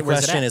that's going, my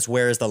question: is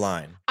where is the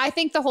line? I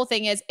think the whole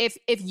thing is if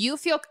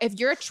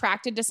you're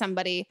attracted to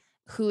somebody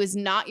who is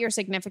not your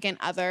significant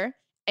other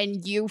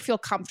and you feel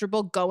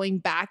comfortable going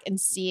back and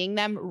seeing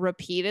them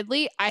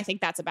repeatedly, I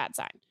think that's a bad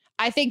sign.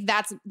 I think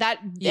that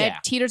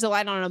teeters a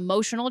line on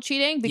emotional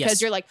cheating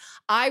because you're like,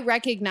 I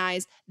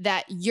recognize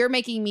that you're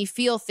making me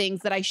feel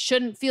things that I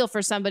shouldn't feel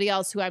for somebody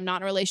else who I'm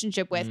not in a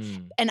relationship with.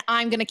 And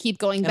I'm going to keep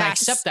going back. I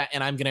accept that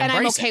and I'm going to embrace it.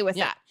 And I'm okay with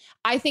that.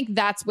 I think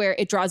that's where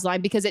it draws the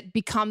line because it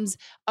becomes,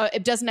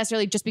 it doesn't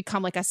necessarily just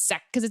become like a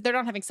sex because they're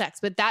not having sex,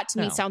 but that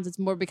to me sounds it's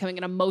more becoming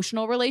an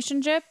emotional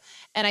relationship.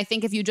 And I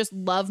think if you just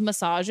love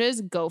massages,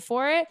 go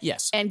for it.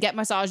 Yes. And get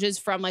massages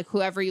from like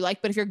whoever you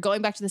like. But if you're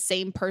going back to the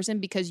same person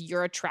because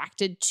you're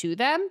attracted to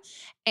them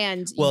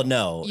and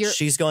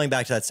she's going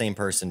back to that same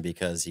person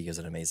because he gives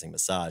an amazing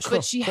massage.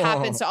 But she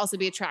happens to also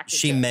be attracted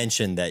She to him.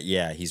 mentioned that,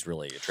 he's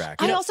really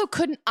attractive. I also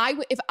couldn't,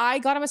 if I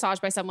got a massage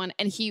by someone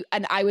and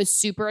I was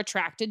super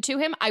attracted to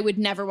him, I would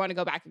never want to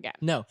go back again.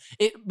 No,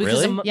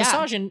 because Really?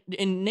 massage in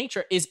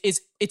nature is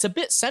it's a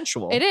bit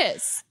sensual. It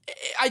is.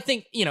 I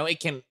think it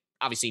can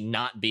obviously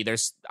not be.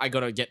 I go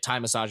to get Thai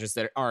massages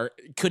that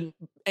couldn't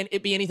and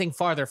it be anything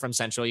farther from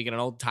sensual. You get an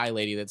old Thai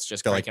lady that's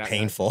just like cranking out-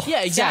 painful.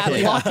 Yeah,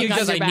 exactly. walking on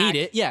because your I back. need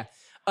it. Yeah.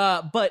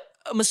 But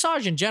a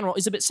massage in general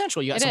is a bit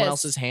sensual. You got It someone is.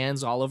 else's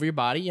hands all over your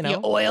body. You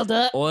oiled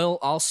up. Oil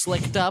all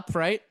slicked up,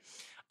 right?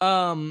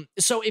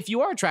 So if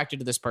you are attracted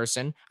to this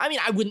person, I mean,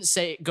 I wouldn't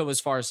go as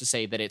far as to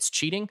say that it's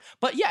cheating,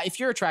 but yeah, if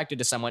you're attracted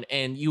to someone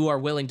and you are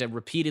willing to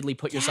repeatedly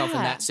put yourself in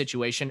that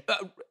situation,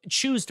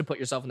 choose to put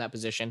yourself in that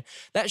position,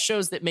 that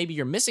shows that maybe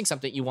you're missing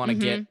something you want to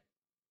get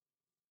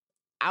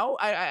out.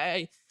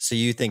 So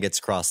you think it's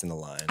crossing the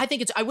line? I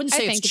think I wouldn't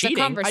say it's cheating. It's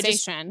a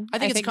conversation. I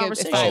think it's a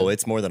conversation. Oh,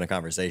 it's more than a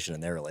conversation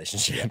in their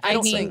relationship. I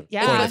It's mean,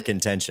 a point of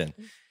contention.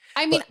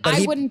 I mean, But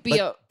I wouldn't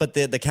be But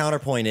the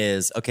counterpoint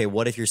is, okay,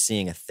 what if you're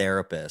seeing a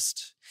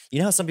therapist? You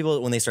know how some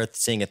people, when they start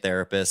seeing a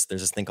therapist,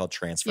 there's this thing called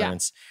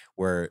transference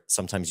where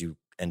sometimes you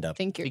end up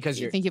think you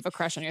have a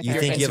crush on your you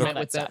therapist. think you have and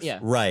all that stuff.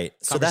 right.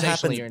 So that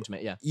happens. You're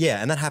intimate, yeah.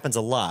 Yeah, and that happens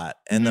a lot.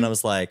 And then I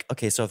was like,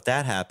 okay, so if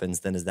that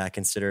happens, then is that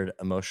considered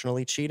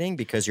emotionally cheating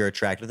because you're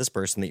attracted to this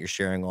person that you're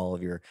sharing all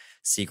of your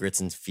secrets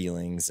and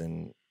feelings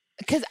and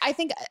Because I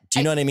think. do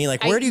you know what I mean?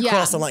 Like, where do you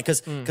cross the line? Because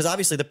Hmm.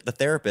 obviously the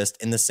therapist,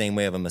 in the same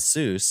way of a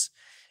masseuse,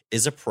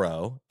 is a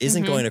pro,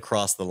 isn't going to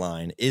cross the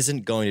line,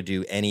 isn't going to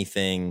do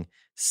anything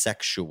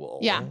sexual.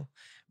 Yeah.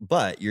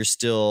 But you're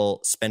still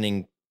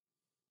spending,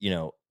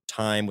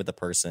 time with the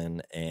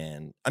person.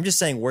 And I'm just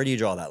saying, where do you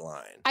draw that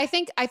line? I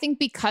think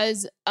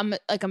because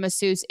like a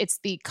masseuse, it's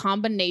the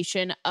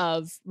combination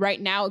of right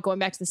now going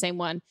back to the same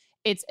one.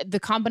 It's the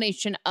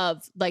combination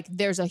of like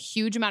there's a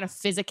huge amount of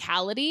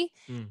physicality,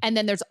 and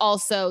then there's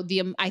also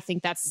I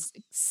think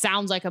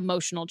sounds like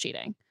emotional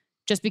cheating.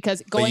 Just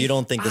because But you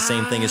don't think the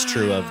same thing is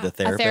true of the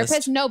therapist? A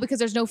therapist? No, because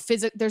there's no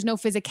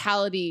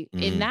physicality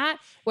in that.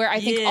 Where I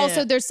think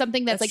also there's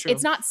something that's like true.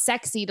 it's not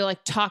sexy to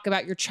like talk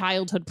about your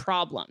childhood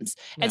problems,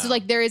 and so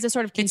like there is a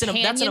sort of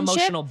companionship. That's an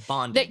emotional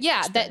bonding.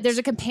 That there's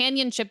a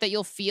companionship that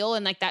you'll feel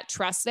and like that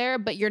trust there,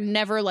 but you're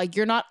never like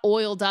you're not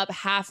oiled up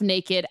half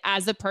naked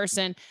as a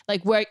person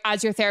like where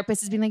as your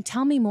therapist is being like,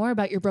 tell me more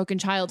about your broken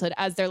childhood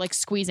as they're like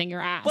squeezing your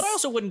ass. But I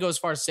also wouldn't go as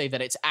far as to say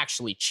that it's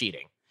actually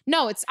cheating.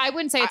 No, I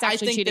wouldn't say it's actually I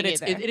think cheating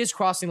that either. it is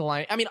crossing the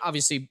line. I mean,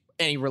 obviously,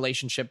 any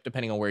relationship,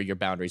 depending on where your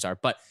boundaries are,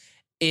 but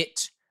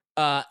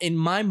in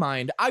my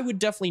mind, I would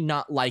definitely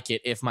not like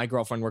it if my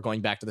girlfriend were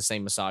going back to the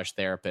same massage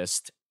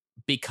therapist,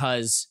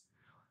 because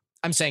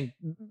I'm saying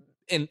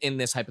in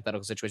this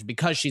hypothetical situation,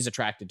 because she's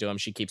attracted to him,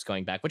 she keeps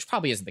going back, which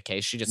probably isn't the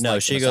case. She just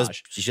likes the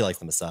massage. She likes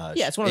the massage.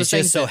 Yeah, it's one of those It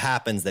things just so that-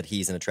 happens that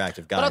he's an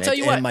attractive guy. But I'll tell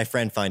you what. And my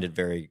friend find it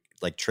very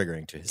like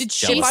triggering to his Did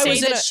she jealousy.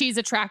 say that she's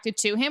attracted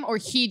to him, or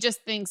he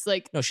just thinks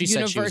like No, she said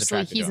she was universally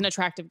attracted to he's him. an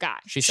attractive guy?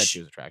 She said she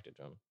was attracted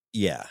to him.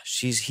 Yeah,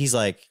 he's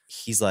like,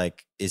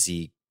 is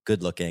he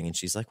good looking? And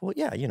she's like, well,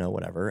 yeah,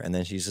 whatever. And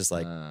then she's just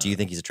like, do you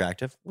think he's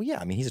attractive? Well, yeah,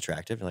 I mean, he's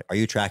attractive. Like, are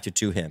you attracted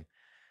to him?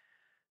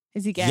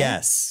 Is he gay?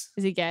 Yes.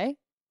 Is he gay?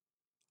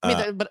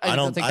 I mean, but I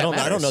don't think that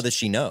matters. I don't know that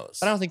she knows.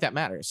 But I don't think that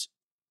matters.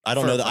 I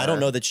don't know that. I don't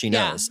know that she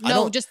knows. Yeah.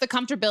 No, just the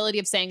comfortability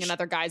of saying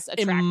another guy's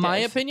attractive. In my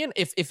opinion,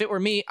 if it were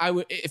me, I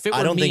would. If it were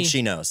I don't me, think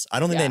she knows. I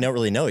don't think they don't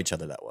really know each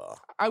other that well.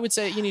 I would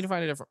say you need to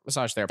find a different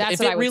massage therapist.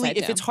 That's if what it I would really, say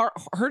if too.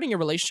 it's hurting your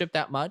relationship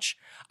that much,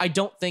 I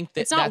don't think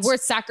that It's not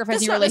worth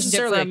sacrificing your that's relationship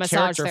not for a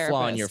necessarily massage character flaw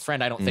in therapist. your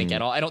friend. I don't think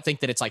at all. I don't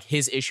think that it's like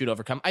his issue to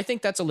overcome. I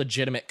think that's a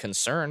legitimate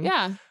concern.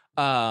 Yeah.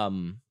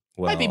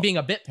 Might be being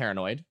a bit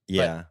paranoid.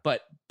 Yeah.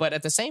 But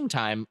at the same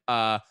time,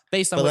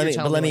 based on But what let you're me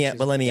telling me,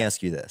 but let me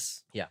ask you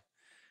this. Yeah.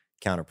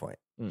 Counterpoint.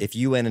 If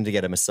you went in to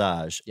get a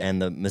massage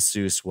and the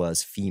masseuse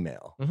was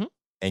female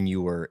and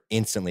you were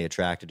instantly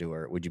attracted to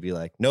her, would you be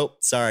like, nope,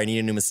 sorry, I need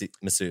a new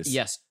masseuse?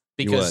 Yes,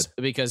 You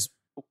because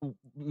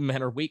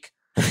men are weak.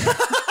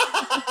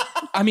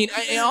 I mean,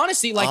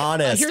 honestly, like,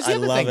 Honest, here's the I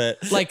other love thing.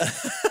 it.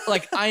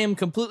 Like I am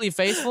completely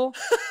faithful,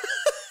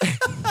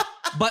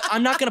 but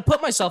I'm not going to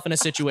put myself in a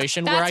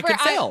situation where I could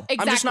fail.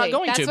 I'm just not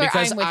going to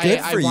because Good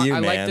for you, I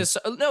like man. this.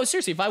 No,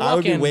 seriously, if I I walk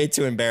would be in, way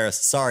too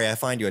embarrassed. Sorry, I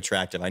find you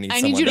attractive. I need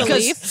need someone you to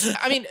else. leave.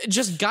 I mean,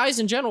 just guys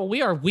in general,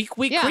 we are weak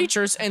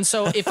creatures, and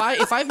so if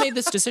I've made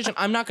this decision,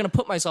 I'm not going to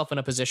put myself in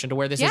a position to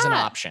where this is an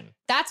Yeah. option.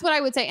 That's what I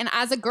would say. And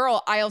as a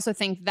girl, I also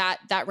think that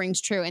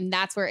rings true. And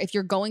that's where if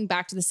you're going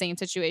back to the same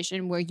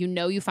situation where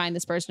you find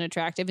this person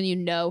attractive and you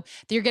know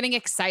that you're getting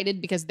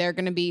excited because they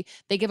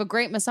give a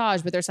great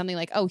massage, but there's something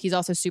like, oh, he's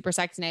also super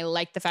sexy and I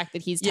like the fact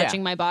that he's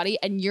touching my body,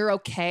 and you're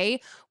okay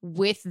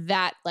with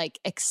that like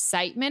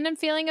excitement and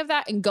feeling of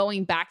that and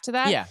going back to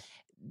that. Yeah.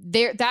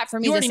 That for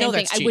me You is the already know same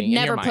thing. that's I would cheating in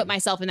your never put mind.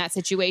 myself in that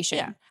situation.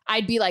 Yeah.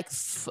 I'd be like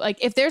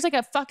if there's like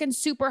a fucking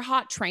super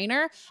hot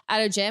trainer at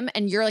a gym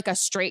and you're like a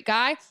straight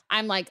guy,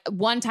 I'm like,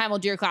 one time I'll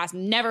do your class,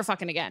 never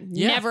fucking again.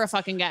 Yeah. Never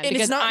fucking again. And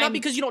because it's not I'm,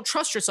 because you don't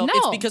trust yourself. No.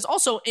 It's because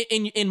also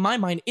in my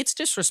mind, it's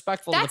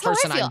disrespectful That's to the how I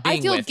person feel. I'm being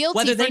I feel with. guilty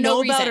Whether they for no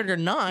know about reason. it or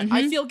not,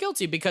 I feel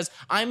guilty because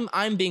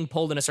I'm being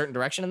pulled in a certain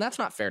direction, and that's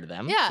not fair to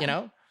them. Yeah. You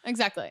know?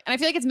 Exactly. And I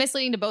feel like it's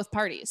misleading to both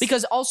parties.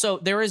 Because also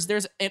there's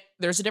a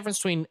difference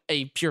between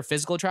a pure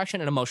physical attraction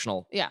and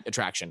emotional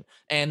attraction.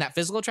 And that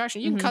physical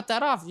attraction, you can cut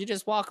that off. You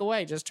just walk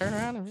away, just turn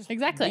around and just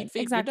Exactly. beat feet,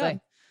 you're Exactly.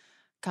 done.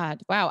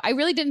 God, wow. I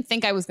really didn't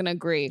think I was going to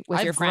agree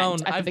with your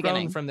friend at the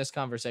beginning. Grown from this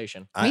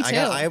conversation. Me too.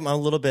 I'm a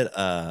little bit,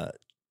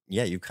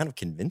 you kind of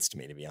convinced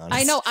me, to be honest.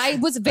 I know. I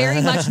was very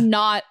much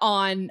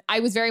I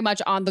was very much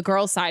on the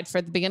girl's side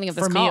for the beginning of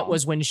this For call. me, it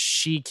was when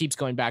she keeps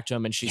going back to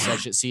him and she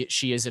says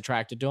she is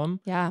attracted to him.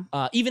 Yeah.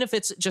 Even if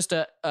it's just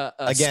a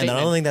Again, statement.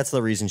 I don't think that's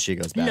the reason she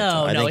goes back to him.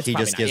 I think he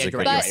just gives a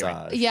great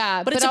massage.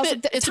 Yeah, But but it's a also,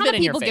 bit- it's a ton bit of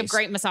in your people give face.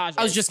 great massages.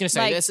 I was just gonna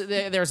say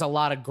Like, there's a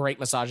lot of great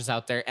massages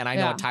out there, and I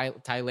know Yeah. a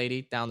Thai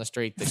lady down the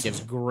street that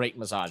gives great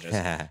massages.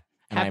 And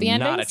Happy I'm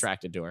not endings?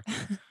 attracted to her.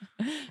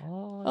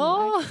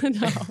 Oh,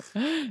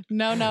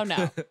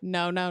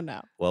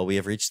 no. Well, we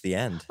have reached the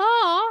end.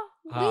 Aw,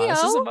 Leo.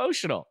 This is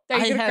emotional. Are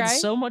you I gonna had cry?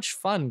 so much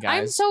fun, guys.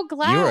 I'm so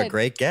glad. You were a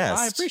great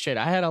guest. I appreciate it.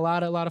 I had a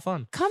lot of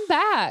fun. Come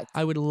back.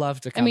 I would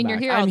love to come I mean, you're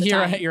back. here I'm all the here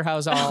time. at your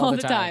house all, All the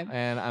the time. time.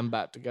 And I'm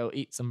about to go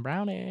eat some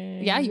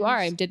brownies. Yeah, you are.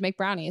 I did make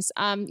brownies.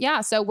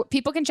 Yeah. So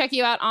people can check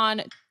you out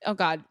on. Oh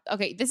God.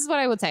 Okay. This is what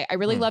I would say. I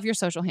really love your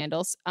social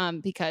handles.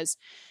 Because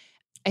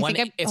I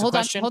think it's hold a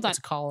on. question, Hold on. It's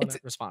a call and a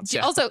response.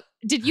 Yeah. Also,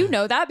 did you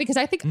know that? Because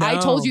I think I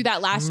told you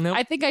that last. Nope.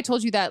 I think I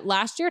told you that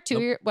last year,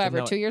 Nope. whatever,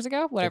 Didn't know 2 it. years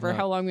ago, whatever. Didn't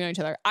know How long we know each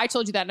other? I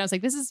told you that, and I was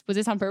like, was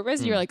this on purpose?"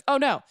 And you're like, "Oh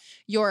no,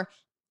 your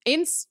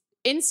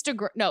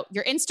Instagram. No,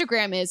 your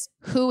Instagram is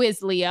who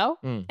is Leo,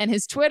 and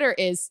his Twitter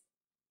is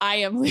I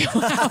am Leo."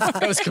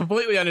 That was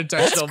completely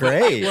unintentional. That's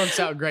great. But it works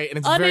out great, and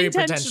it's very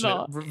pretentious.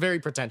 Unintentional. Very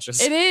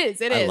pretentious. It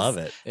is. It is. I love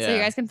it. So you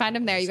guys can find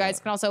him there. You guys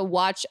can also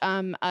watch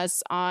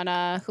us on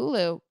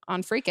Hulu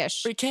on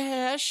Freakish.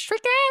 Freakish.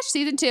 Freakish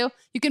season 2.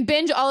 You can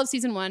binge all of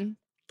season 1.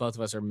 Both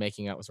of us are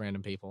making out with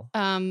random people.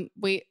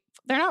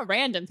 They're not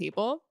random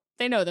people.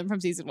 They know them from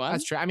season 1.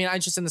 That's true. I mean, I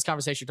just in this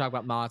conversation you talk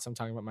about mods. I'm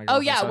talking about my Oh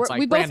girlfriend. yeah, so it's like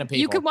we both. random people.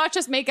 You can watch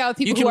us make out with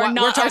people You who can are wa-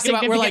 not we're our talking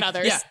about. significant We're like,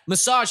 others. yeah,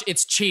 massage.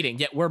 It's cheating.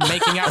 Yet we're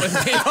making out with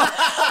people.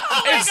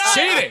 Oh it's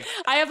cheating.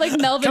 I have like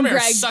Melvin Come here,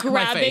 Gregg suck my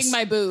grabbing face.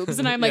 my boobs,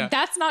 and I'm like, Yeah.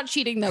 that's not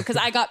cheating though, because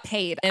I got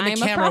paid. And the I'm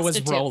camera a was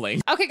prostitute.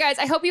 rolling. Okay, guys,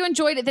 I hope you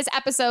enjoyed this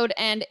episode,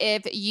 and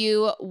if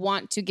you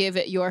want to give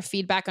your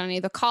feedback on any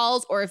of the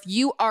calls, or if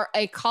you are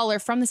a caller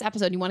from this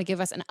episode, you want to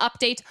give us an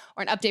update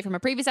or an update from a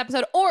previous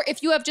episode, or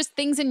if you have just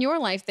things in your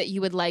life that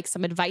you would like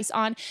some advice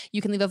on,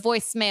 you can leave a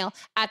voicemail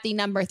at the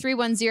number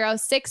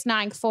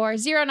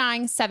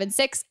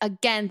 310-694-0976.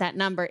 Again, that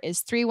number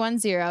is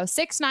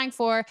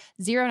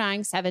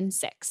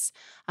 310-694-0976.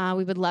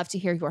 We would love to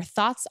hear your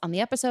thoughts on the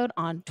episode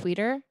on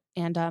Twitter.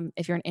 And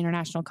if you're an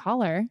international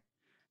caller,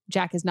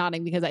 Jack is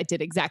nodding because I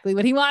did exactly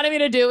what he wanted me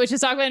to do, which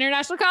is talk about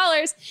international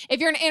callers. If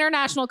you're an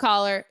international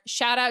caller,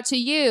 shout out to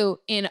you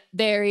in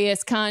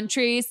various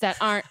countries that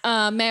aren't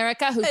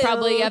America, who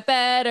probably have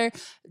better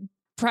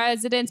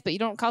presidents, but you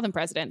don't call them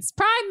presidents.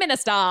 Prime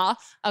Minister.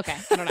 Okay,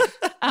 I don't know.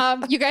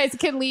 You guys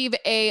can leave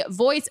a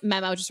voice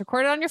memo, just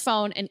record it on your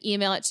phone and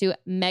email it to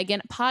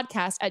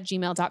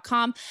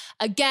meganpodcast@gmail.com.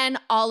 Again,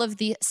 all of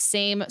the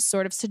same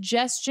sort of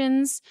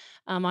suggestions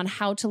on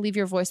how to leave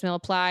your voicemail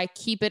apply.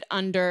 Keep it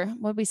under,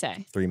 what did we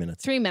say? 3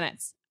 minutes. 3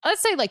 minutes.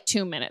 Let's say like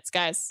 2 minutes,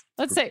 guys.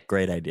 Let's say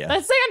great idea.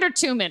 Let's say under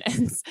 2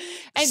 minutes.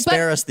 And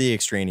spare us the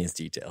extraneous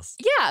details.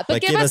 Yeah, but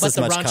give us as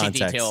much raunchy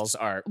context. Details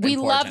are we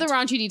important. love the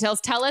raunchy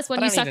details. Tell us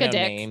when you suck a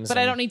dick, but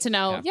I don't need to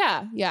know.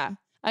 Yeah.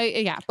 But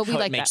we How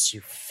like it makes that.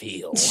 you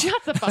feel.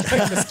 Shut the fuck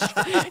up.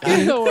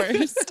 You're the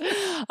worst.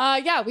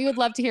 We would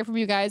love to hear from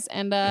you guys,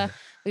 and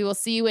we will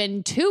see you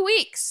in 2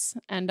 weeks.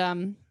 And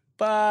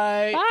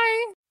bye.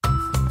 Bye.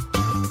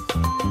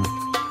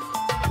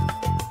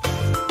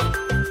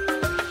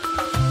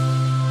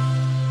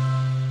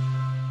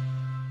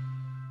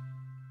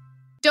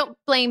 Don't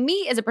Blame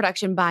Me is a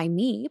production by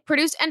me,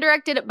 produced and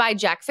directed by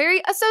Jack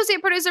Ferry,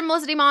 associate producer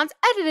Melissa DeMons,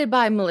 edited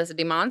by Melissa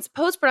DeMons,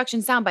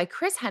 post-production sound by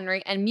Chris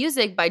Henry, and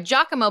music by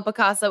Giacomo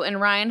Picasso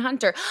and Ryan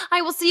Hunter.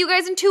 I will see you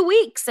guys in 2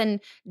 weeks, and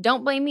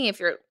don't blame me if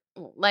your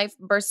life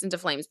bursts into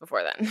flames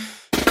before then.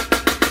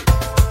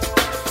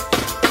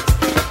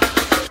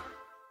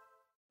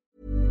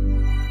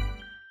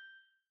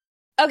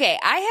 Okay,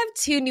 I have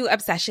 2 new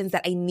obsessions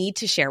that I need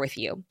to share with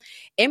you.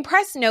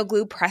 Impress No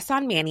Glue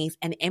Press-On Manis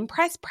and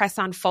Impress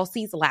Press-On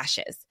Falsies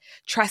Lashes.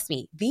 Trust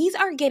me, these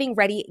are getting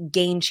ready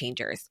game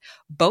changers.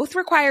 Both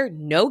require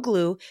no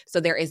glue, so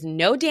there is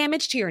no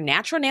damage to your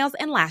natural nails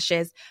and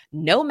lashes,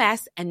 no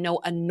mess, and no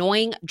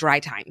annoying dry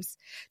times.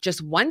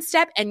 Just one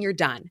step and you're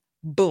done.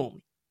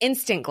 Boom.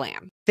 Instant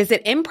glam.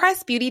 Visit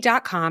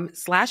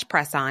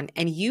impressbeauty.com/presson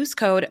and use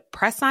code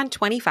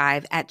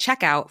PRESSON25 at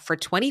checkout for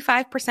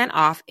 25%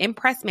 off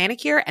Impress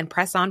Manicure and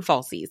Press-On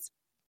Falsies.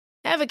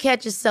 Ever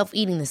catch yourself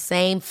eating the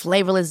same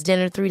flavorless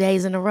dinner 3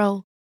 days in a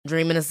row?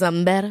 Dreaming of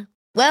something better?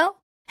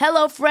 Well,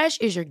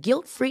 HelloFresh is your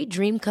guilt-free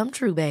dream come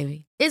true,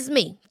 baby. It's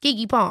me,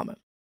 Keke Palmer.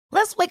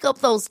 Let's wake up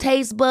those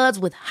taste buds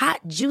with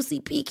hot, juicy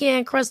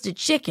pecan-crusted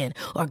chicken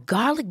or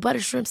garlic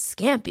butter shrimp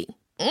scampi.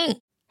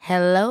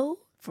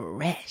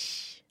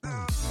 HelloFresh.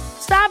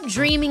 Stop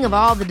dreaming of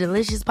all the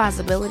delicious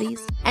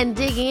possibilities and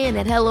dig in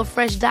at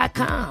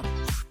HelloFresh.com.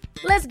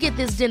 Let's get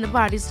this dinner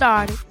party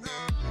started.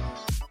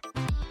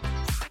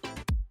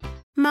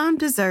 Mom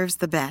deserves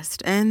the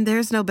best, and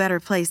there's no better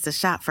place to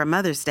shop for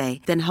Mother's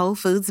Day than Whole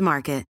Foods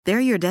Market. They're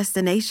your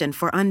destination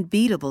for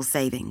unbeatable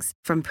savings,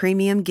 from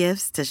premium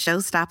gifts to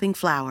show-stopping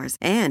flowers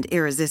and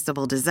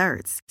irresistible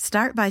desserts.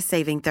 Start by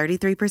saving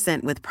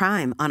 33% with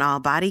Prime on all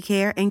body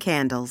care and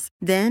candles.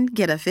 Then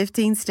get a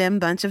 15-stem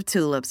bunch of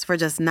tulips for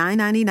just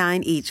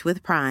 $9.99 each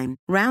with Prime.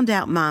 Round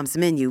out Mom's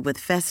menu with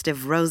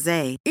festive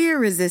rosé,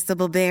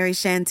 irresistible berry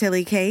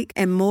chantilly cake,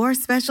 and more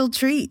special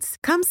treats.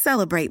 Come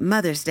celebrate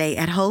Mother's Day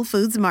at Whole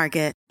Foods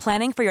Market.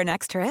 Planning for your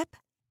next trip?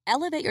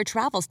 Elevate your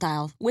travel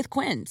style with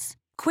Quince.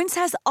 Quince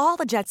has all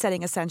the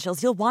jet-setting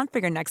essentials you'll want for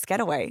your next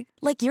getaway,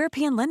 like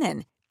European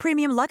linen,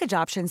 premium luggage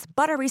options,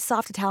 buttery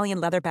soft Italian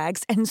leather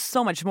bags, and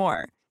so much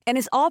more. And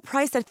is all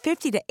priced at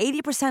 50 to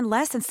 80%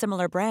 less than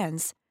similar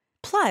brands.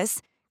 Plus,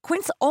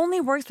 Quince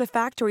only works with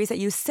factories that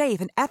use safe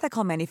and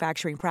ethical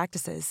manufacturing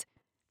practices.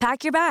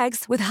 Pack your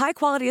bags with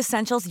high-quality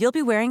essentials you'll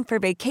be wearing for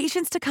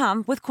vacations to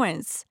come with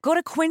Quince. Go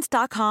to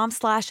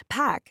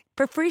quince.com/pack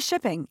for free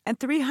shipping and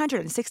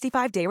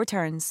 365-day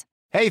returns.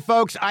 Hey,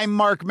 folks, I'm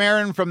Mark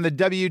Maron from the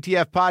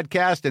WTF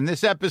Podcast, and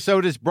this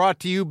episode is brought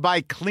to you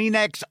by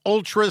Kleenex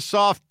Ultra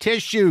Soft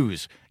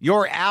Tissues,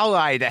 your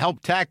ally to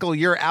help tackle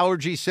your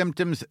allergy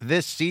symptoms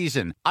this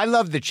season. I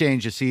love the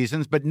change of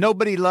seasons, but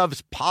nobody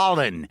loves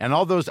pollen and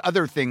all those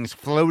other things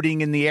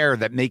floating in the air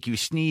that make you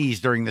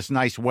sneeze during this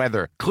nice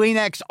weather.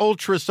 Kleenex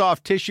Ultra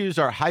Soft Tissues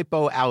are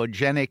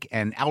hypoallergenic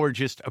and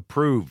allergist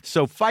approved,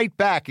 so fight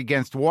back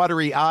against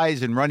watery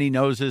eyes and runny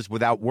noses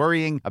without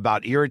worrying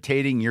about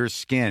irritating your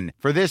skin.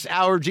 For this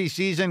allergy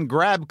season,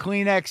 grab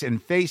Kleenex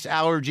and face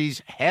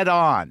allergies head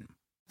on.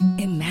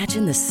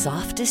 Imagine the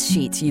softest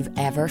sheets you've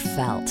ever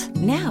felt.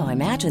 Now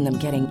imagine them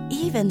getting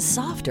even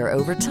softer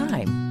over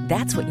time.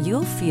 That's what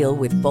you'll feel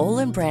with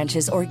Boll &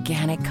 Branch's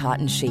organic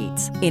cotton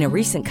sheets. In a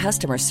recent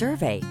customer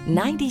survey,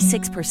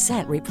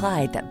 96%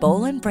 replied that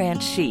Boll &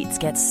 Branch sheets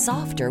get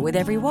softer with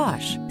every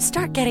wash.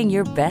 Start getting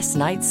your best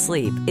night's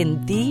sleep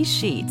in these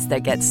sheets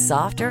that get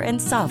softer and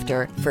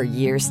softer for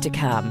years to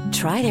come.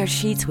 Try their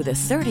sheets with a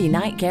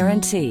 30-night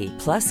guarantee.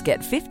 Plus, get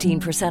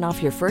 15%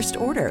 off your first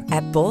order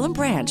at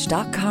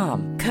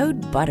bollandbranch.com.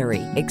 Code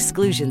BUTTERY.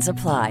 Exclusions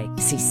apply.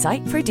 See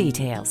site for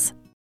details.